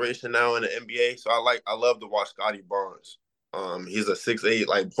younger generation now in the NBA. So I love to watch Scotty Barnes. He's a 6'8"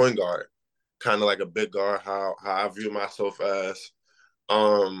 like point guard, kind of like a big guard. How I view myself as.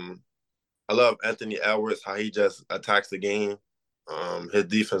 Um, I love Anthony Edwards, how he just attacks the game. His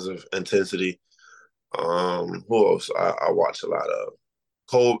defensive intensity. Who else I watch a lot of?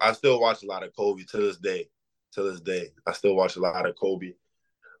 Kobe. I still watch a lot of Kobe to this day. To this day, I still watch a lot of Kobe.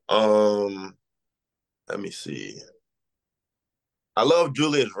 Um, Let me see. I love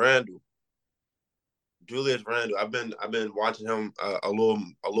Julius Randle. Julius Randle. I've been watching him a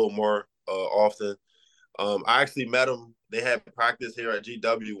little more often. I actually met him. They had practice here at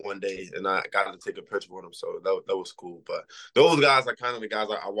GW one day, and I got to take a picture with him. So that was cool. But those guys are kind of the guys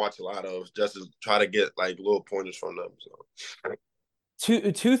I watch a lot of, just to try to get like little pointers from them. So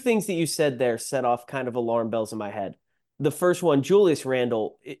Two things that you said there set off kind of alarm bells in my head. The first one, Julius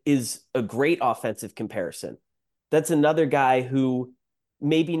Randle is a great offensive comparison. That's another guy who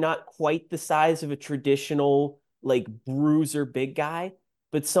maybe not quite the size of a traditional like bruiser big guy,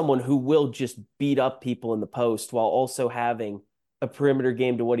 but someone who will just beat up people in the post while also having a perimeter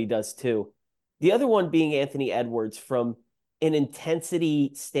game to what he does too. The other one being Anthony Edwards from an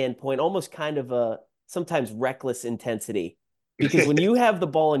intensity standpoint, almost kind of a sometimes reckless intensity because when you have the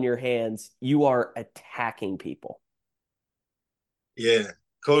ball in your hands, you are attacking people. yeah,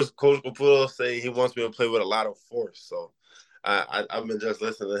 Coach Caputo say he wants me to play with a lot of force. So I've been just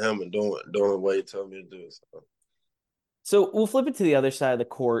listening to him and doing what he told me to do. So. So we'll flip it to the other side of the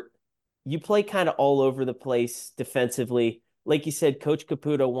court. You play kind of all over the place defensively. Like you said, Coach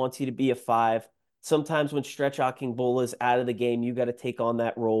Caputo wants you to be a five. Sometimes when Stretch Akingbola is out of the game, you got to take on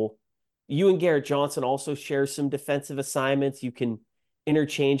that role. You and Garrett Johnson also share some defensive assignments. You can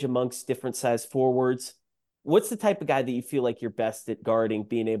interchange amongst different size forwards. What's the type of guy that you feel like you're best at guarding,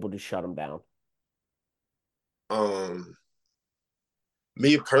 being able to shut him down? Um,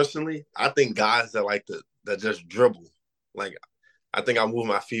 Me personally, I think guys that just dribble, like I think I move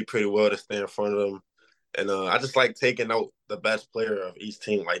my feet pretty well to stay in front of them, and I just like taking out the best player of each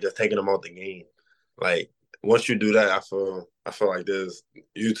team, like just taking them out the game. Like once you do that, I feel like there's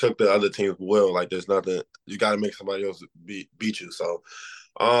you took the other team's will. Like there's nothing you got to make somebody else beat you. So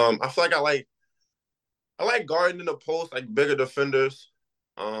I feel like I like guarding in the post, like bigger defenders.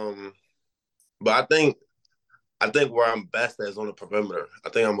 Um, but I think where I'm best at is on the perimeter. I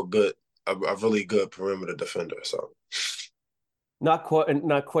think I'm a really good perimeter defender. So Not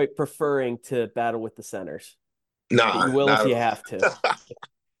quite preferring to battle with the centers, but nah, you will if not you at have to. all.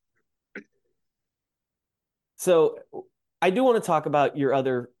 So I do want to talk about your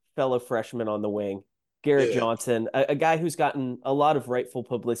other fellow freshman on the wing, Garrett Yeah, Johnson, a guy who's gotten a lot of rightful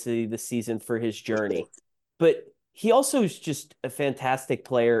publicity this season for his journey. But he also is just a fantastic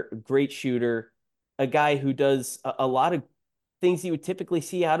player, a great shooter, a guy who does a lot of things you would typically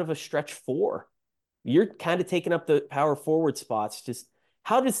see out of a stretch four. You're kind of taking up the power forward spots. Just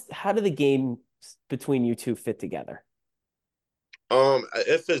how do the game between you two fit together?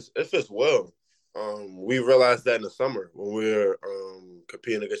 if it's well, we realized that in the summer when we were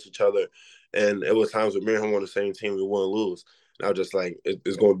competing against each other, and it was times with me and him on the same team we wouldn't lose. And I was just like,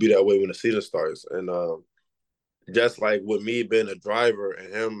 it's going to be that way when the season starts, and just like with me being a driver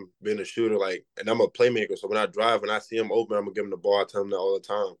and him being a shooter, like, and I'm a playmaker. So when I drive and I see him open, I'm gonna give him the ball. I tell him that all the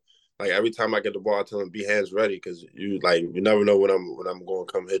time. Like every time I get the ball, I tell him be hands ready because you never know when I'm going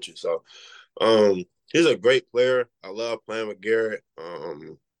to come hit you. So he's a great player. I love playing with Garrett.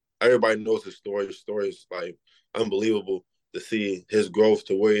 Everybody knows his story. His story is like unbelievable to see his growth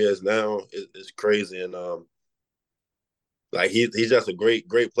to where he is now is crazy. And Like he's just a great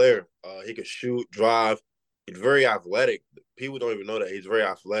player. He can shoot, drive. He's very athletic. People don't even know that he's very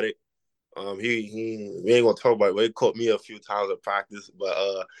athletic. He we ain't gonna talk about it. But it caught me a few times at practice,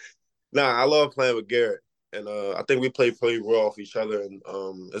 but nah, I love playing with Garrett, and I think we play pretty well off each other, and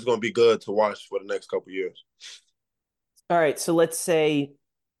it's gonna be good to watch for the next couple years. All right, so let's say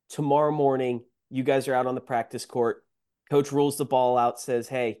tomorrow morning you guys are out on the practice court. Coach rules the ball out, says,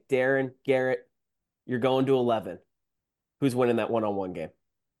 "Hey, Darren, Garrett, you're going to 11." Who's winning that one-on-one game?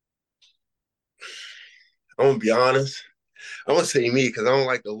 I'm gonna be honest. I'm gonna say me because I don't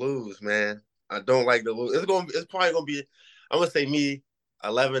like to lose, man. I don't like to lose. It's probably gonna be. I'm gonna say me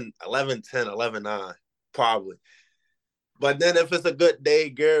 11-10, 11-9, probably. But then if it's a good day,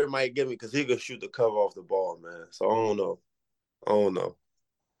 Garrett might get me because he could shoot the cover off the ball, man. So I don't know. I don't know.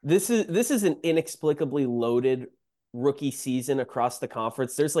 This is an inexplicably loaded rookie season across the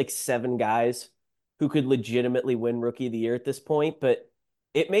conference. There's like 7 guys who could legitimately win Rookie of the Year at this point, but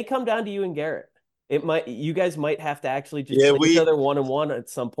it may come down to you and Garrett. You guys might have to actually just Yeah, play each other 1-on-1 at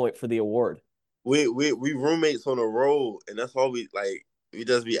some point for the award. we roommates on the road, and that's all we like. We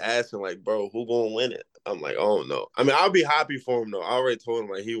just be asking like, bro, who gonna win it? I'm like, oh no. I mean, I'll be happy for him though. I already told him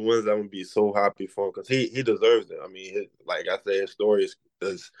like he wins, I'm gonna be so happy for him because he deserves it. I mean, like I said, his story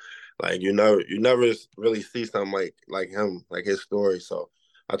is like you never really see something like him, like his story. So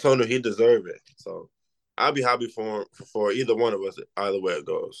I told him he deserved it. So I'll be happy for him for either one of us, either way it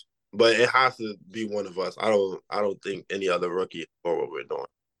goes. But it has to be one of us. I don't think any other rookie or what we're doing.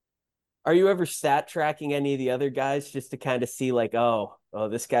 Are you ever stat tracking any of the other guys just to kind of see like, oh,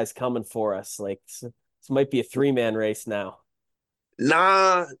 this guy's coming for us? Like this might be a 3-man race now.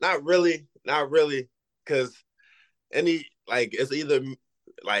 Nah, not really, not really, because any like it's either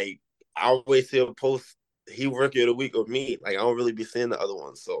like I always see a post he rookie of the week or me. Like I don't really be seeing the other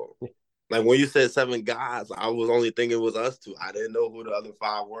ones. So like when you said 7 guys, I was only thinking it was us two. I didn't know who the other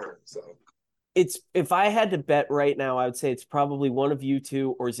 5 were. So It's if I had to bet right now, I would say it's probably one of you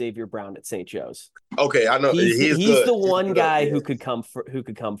two or Xavier Brown at St. Joe's. okay, I know he's He's good. the He's one good. guy Yeah. who could come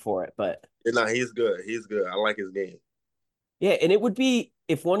for it. But Nah, he's good. He's good. I like his game. yeah, and it would be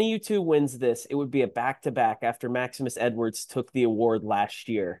if one of you two wins this, it would be a back-to-back after Maximus Edwards took the award last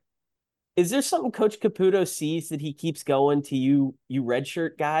year. Is there something Coach Caputo sees that he keeps going to you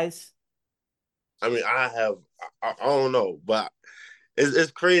redshirt guys? I mean, I don't know, but it's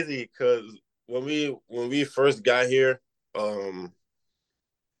crazy because when we first got here, um,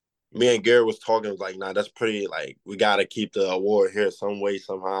 me and Gary was talking like, nah, that's pretty like we gotta keep the award here some way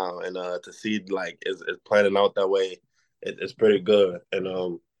somehow, and to see like it's planning out that way, it's pretty good.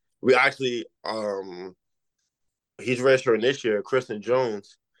 And we actually he's registering this year, Kristen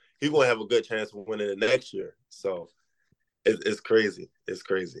Jones. He's gonna have a good chance of winning it next year. So it's crazy. It's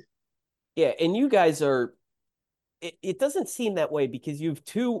crazy. Yeah, and you guys are it doesn't seem that way because you have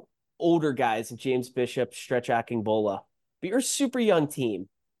 2 older guys, James Bishop, Stretch Akingbola, but you're a super young team.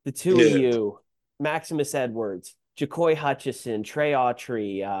 The two of Yeah. you, Maximus Edwards, Jacoy Hutchison, Trey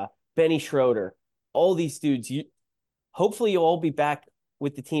Autry, Benny Schroeder, all these dudes. Hopefully you'll all be back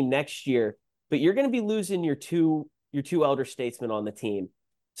with the team next year, but you're going to be losing your two elder statesmen on the team.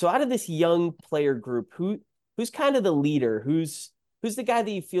 So out of this young player group, who's kind of the leader? Who's the guy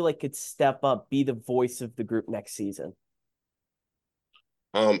that you feel like could step up, be the voice of the group next season?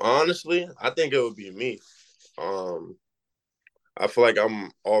 Honestly, I think it would be me. Um, I feel like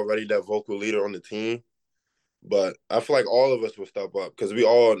I'm already that vocal leader on the team, but I feel like all of us will step up because we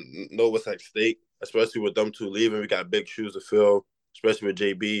all know what's at stake, especially with them two leaving. We got big shoes to fill, especially with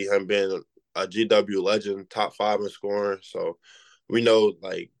JB, him being a GW legend, top 5 in scoring. So we know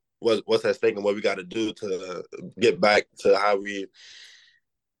like what's at stake and what we got to do to get back to how we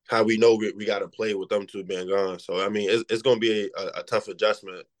know we got to play with them two being gone. So I mean, it's going to be a tough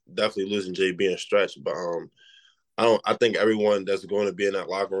adjustment. Definitely losing JB and Stretch, but I think everyone that's going to be in that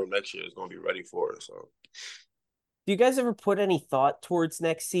locker room next year is going to be ready for it. So Do you guys ever put any thought towards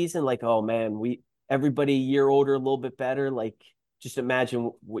next season? Like, oh man, everybody a year older, a little bit better. Like, just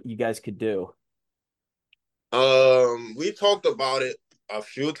imagine what you guys could do. we talked about it a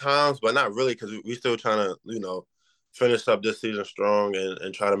few times, but not really because we still trying to finish up this season strong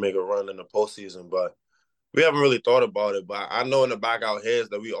and try to make a run in the postseason. But we haven't really thought about it. But I know in the back of our heads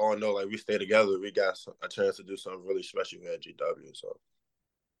that we all know like we stay together, we got a chance to do something really special here at GW.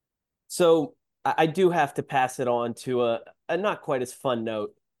 So I do have to pass it on to a not quite as fun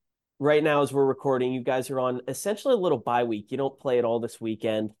note. Right now, as we're recording, you guys are on essentially a little bye week. You don't play at all this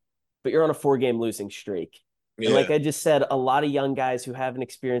weekend, but you're on a 4-game losing streak. And like Yeah. I just said, a lot of young guys who haven't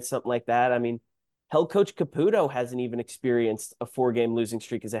experienced something like that. I mean, Coach Caputo hasn't even experienced a 4-game losing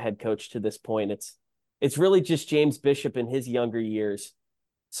streak as a head coach to this point. It's really just James Bishop in his younger years.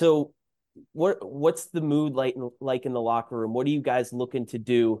 So what's the mood like in the locker room? What are you guys looking to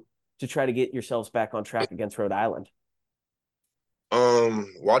do to try to get yourselves back on track against Rhode Island?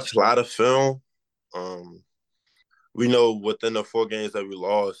 Watch a lot of film. Um, we know within the 4 games that we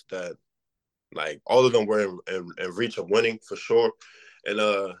lost that like all of them were in reach of winning for sure, and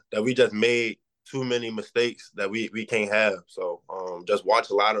that we just made too many mistakes that we can't have. So just watch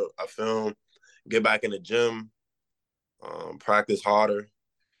a lot of film, get back in the gym, practice harder,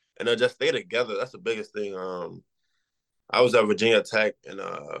 and then just stay together. That's the biggest thing. I was at Virginia Tech, and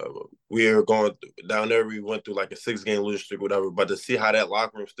we were going down there. We went through like a 6 game losing streak, whatever. But to see how that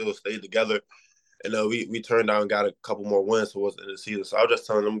locker room still stayed together, and we turned down and got a couple more wins towards the end of the season. So I was just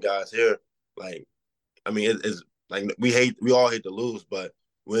telling them guys here, like, I mean, it's like we all hate to lose, but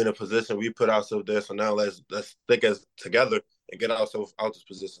we're in a position we put ourselves there. So now let's stick as together and get ourselves out this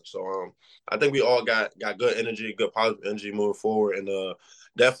position. So I think we all got good energy, good positive energy moving forward, and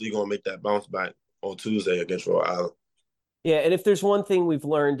definitely gonna make that bounce back on Tuesday against Rhode Island. Yeah, and if there's one thing we've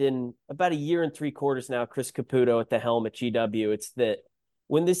learned in about a year and 3/4 now, Chris Caputo at the helm at GW, it's that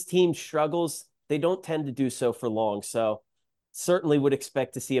when this team struggles, they don't tend to do so for long. So certainly would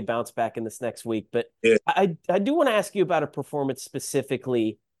expect to see a bounce back in this next week. But Yeah. I do want to ask you about a performance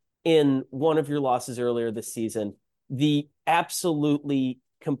specifically in one of your losses earlier this season, the absolutely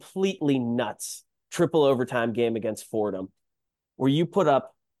completely nuts triple overtime game against Fordham, where you put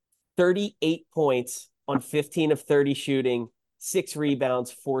up 38 points on 15 of 30 shooting, 6 rebounds,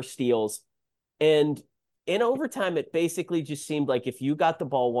 4 steals. And in overtime, it basically just seemed like if you got the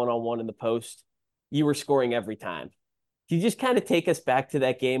ball one-on-one in the post, you were scoring every time. Can you just kind of take us back to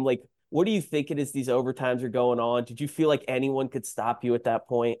that game? Like, what do you think it is these overtimes are going on? Did you feel like anyone could stop you at that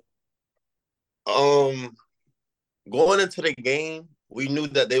point? Um, Going into the game, we knew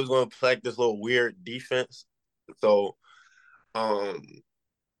that they was going to play like this little weird defense. So, um,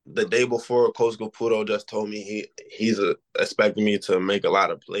 the day before, Coach Caputo just told me he's expecting me to make a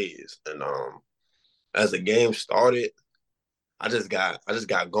lot of plays, and as the game started, I just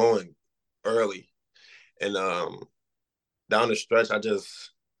got going early, and down the stretch, I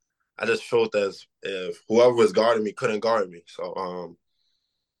just felt as if whoever was guarding me couldn't guard me. So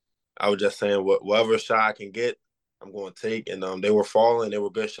I was just saying whatever shot I can get, I'm going to take, and they were falling, they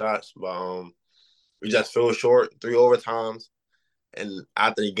were good shots, but we just fell short 3 overtimes. And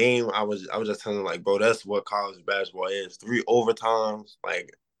after the game, I was just telling them, like, bro, that's what college basketball is. 3 overtimes,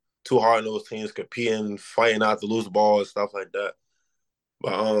 like 2 hard-nosed teams competing, fighting out to lose the ball and stuff like that.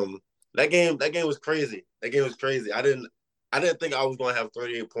 But that game was crazy. That game was crazy. I didn't think I was gonna have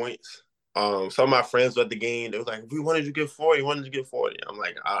 38 points. Some of my friends were at the game. They was like, "We wanted you to get 40. Wanted you to get 40." I'm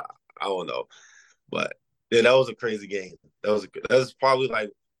like, I don't know, but yeah, that was a crazy game. That was probably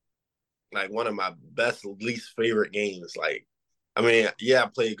like one of my best least favorite games. Like, I mean, yeah, I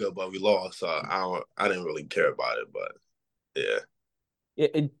played good, but we lost, so I didn't really care about it. But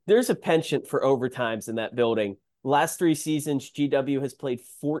yeah, There's a penchant for overtimes in that building. Last 3 seasons, GW has played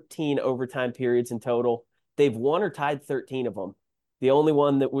 14 overtime periods in total. They've won or tied 13 of them. The only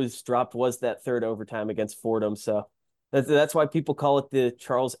one that was dropped was that third overtime against Fordham. So that's why people call it the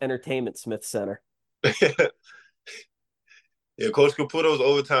Charles Entertainment Smith Center. yeah. Coach Caputo's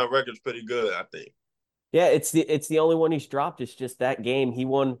overtime record's pretty good, I think. Yeah, it's the only one he's dropped. It's just that game. He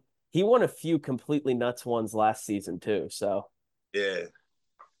won a few completely nuts ones last season too. Yeah.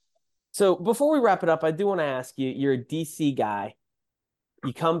 So before we wrap it up, I do want to ask you, you're a DC guy.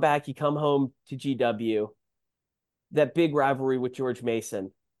 You come back, you come home to GW, that big rivalry with George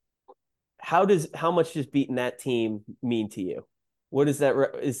Mason. How much does beating that team mean to you? What is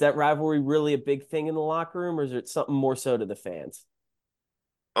that rivalry really a big thing in the locker room, or is it something more so to the fans?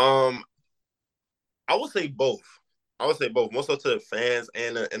 Um, I would say both. I would say both, more so to the fans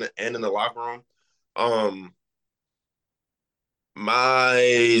and in the locker room. Um,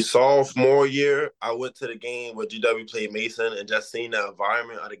 my sophomore year, I went to the game where GW played Mason and just seeing the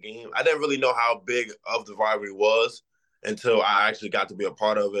environment of the game. I didn't really know how big of the rivalry was until I actually got to be a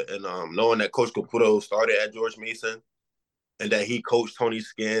part of it. And knowing that Coach Caputo started at George Mason and that he coached Tony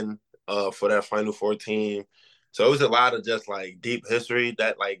Skinn for that Final Four team. So it was a lot of just like deep history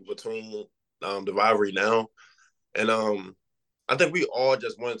that like between the rivalry now. And I think we all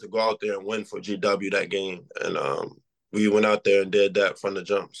just wanted to go out there and win for GW that game. And we went out there and did that from the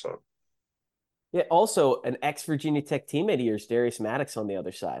jump. So Yeah, also an ex Virginia Tech teammate of yours, Darius Maddox, on the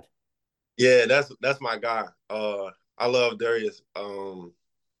other side. yeah, that's my guy. I love Darius.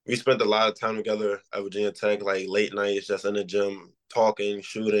 We spent a lot of time together at Virginia Tech, like late nights, just in the gym, talking,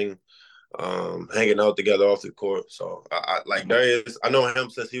 shooting. hanging out together off the court. So I like Darius. I know him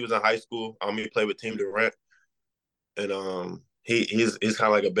since he was in high school. He played with Team Durant, and he's kind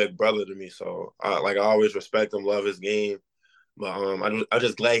of like a big brother to me. So I always respect him, love his game. But I'm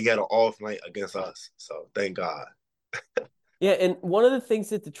just glad he had an off night against us. So thank God. Yeah, and one of the things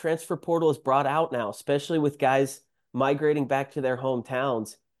that the transfer portal has brought out now, especially with guys migrating back to their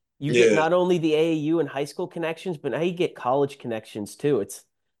hometowns, you get Yeah, not only the AAU and high school connections, but now you get college connections too.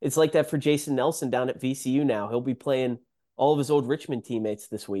 It's like that for Jason Nelson down at VCU now. He'll be playing all of his old Richmond teammates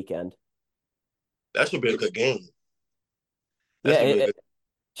this weekend. that should be a good game. That Yeah, should be a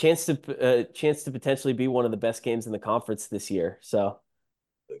good chance to potentially be one of the best games in the conference this year. game.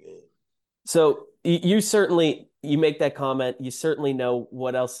 So you certainly you make that comment. You certainly know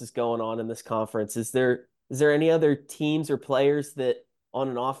what else is going on in this conference. Is there any other teams or players that on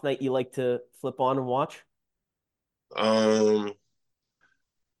an off night you like to flip on and watch? Um,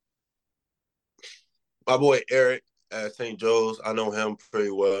 my boy Eric at St. Joe's, I know him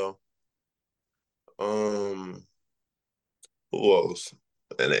pretty well. Um, who else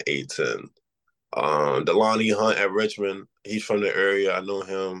in the A10? Delani Hunt at Richmond. He's from the area. I know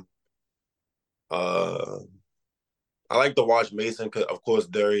him. Uh, I like to watch Mason, 'cause of course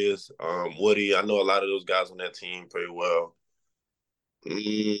Darius, Woody. I know a lot of those guys on that team pretty well.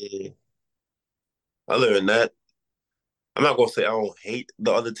 Mm, other than that, I'm not gonna say I don't hate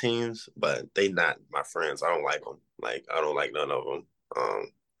the other teams, but they not my friends. I don't like them. Like I don't like none of them.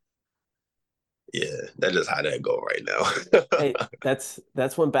 Yeah, that's just how that go right Hey, now.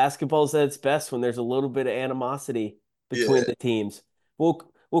 that's when basketball's at its best, when there's a little bit of animosity between Yeah. the teams. We'll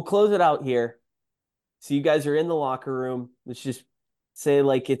close it out here. So you guys are in the locker room. Let's just say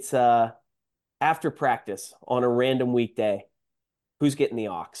like it's after practice on a random weekday. Who's getting the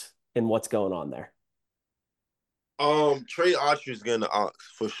aux and what's going on there? Trey Archer's getting the aux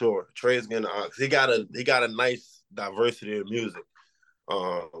for sure. Trey's getting the aux. He got a nice diversity of music.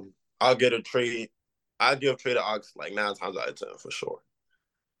 I'll get a Trey. I'll give Trey the aux like 9 times out of 10 for sure.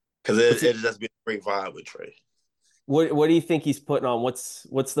 Because What's it, it'll just be a great vibe with Trey. what do you think he's putting on?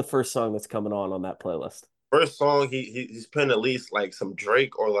 What's the first song that's coming on that playlist? First song he's putting at least like some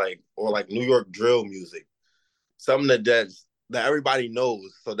Drake or like New York drill music. Something that everybody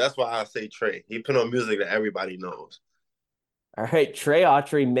knows. So that's why I say Trey. He put on music that everybody knows. All right, Trey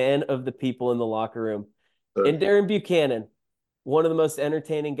Autry, man of the people in the locker room. So, And Darren Buchanan, one of the most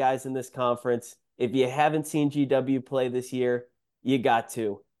entertaining guys in this conference. If you haven't seen GW play this year, you got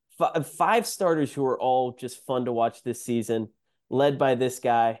to. Five starters who are all just fun to watch this season, led by this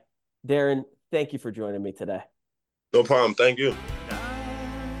guy. Darren, thank you for joining me today. no problem. Thank you.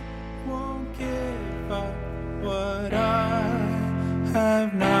 I won't give up what I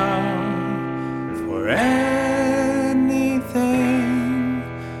have now for anything,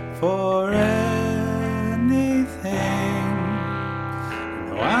 for anything.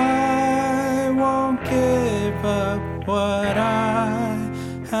 No, I won't give up what I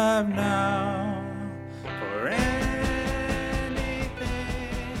have now.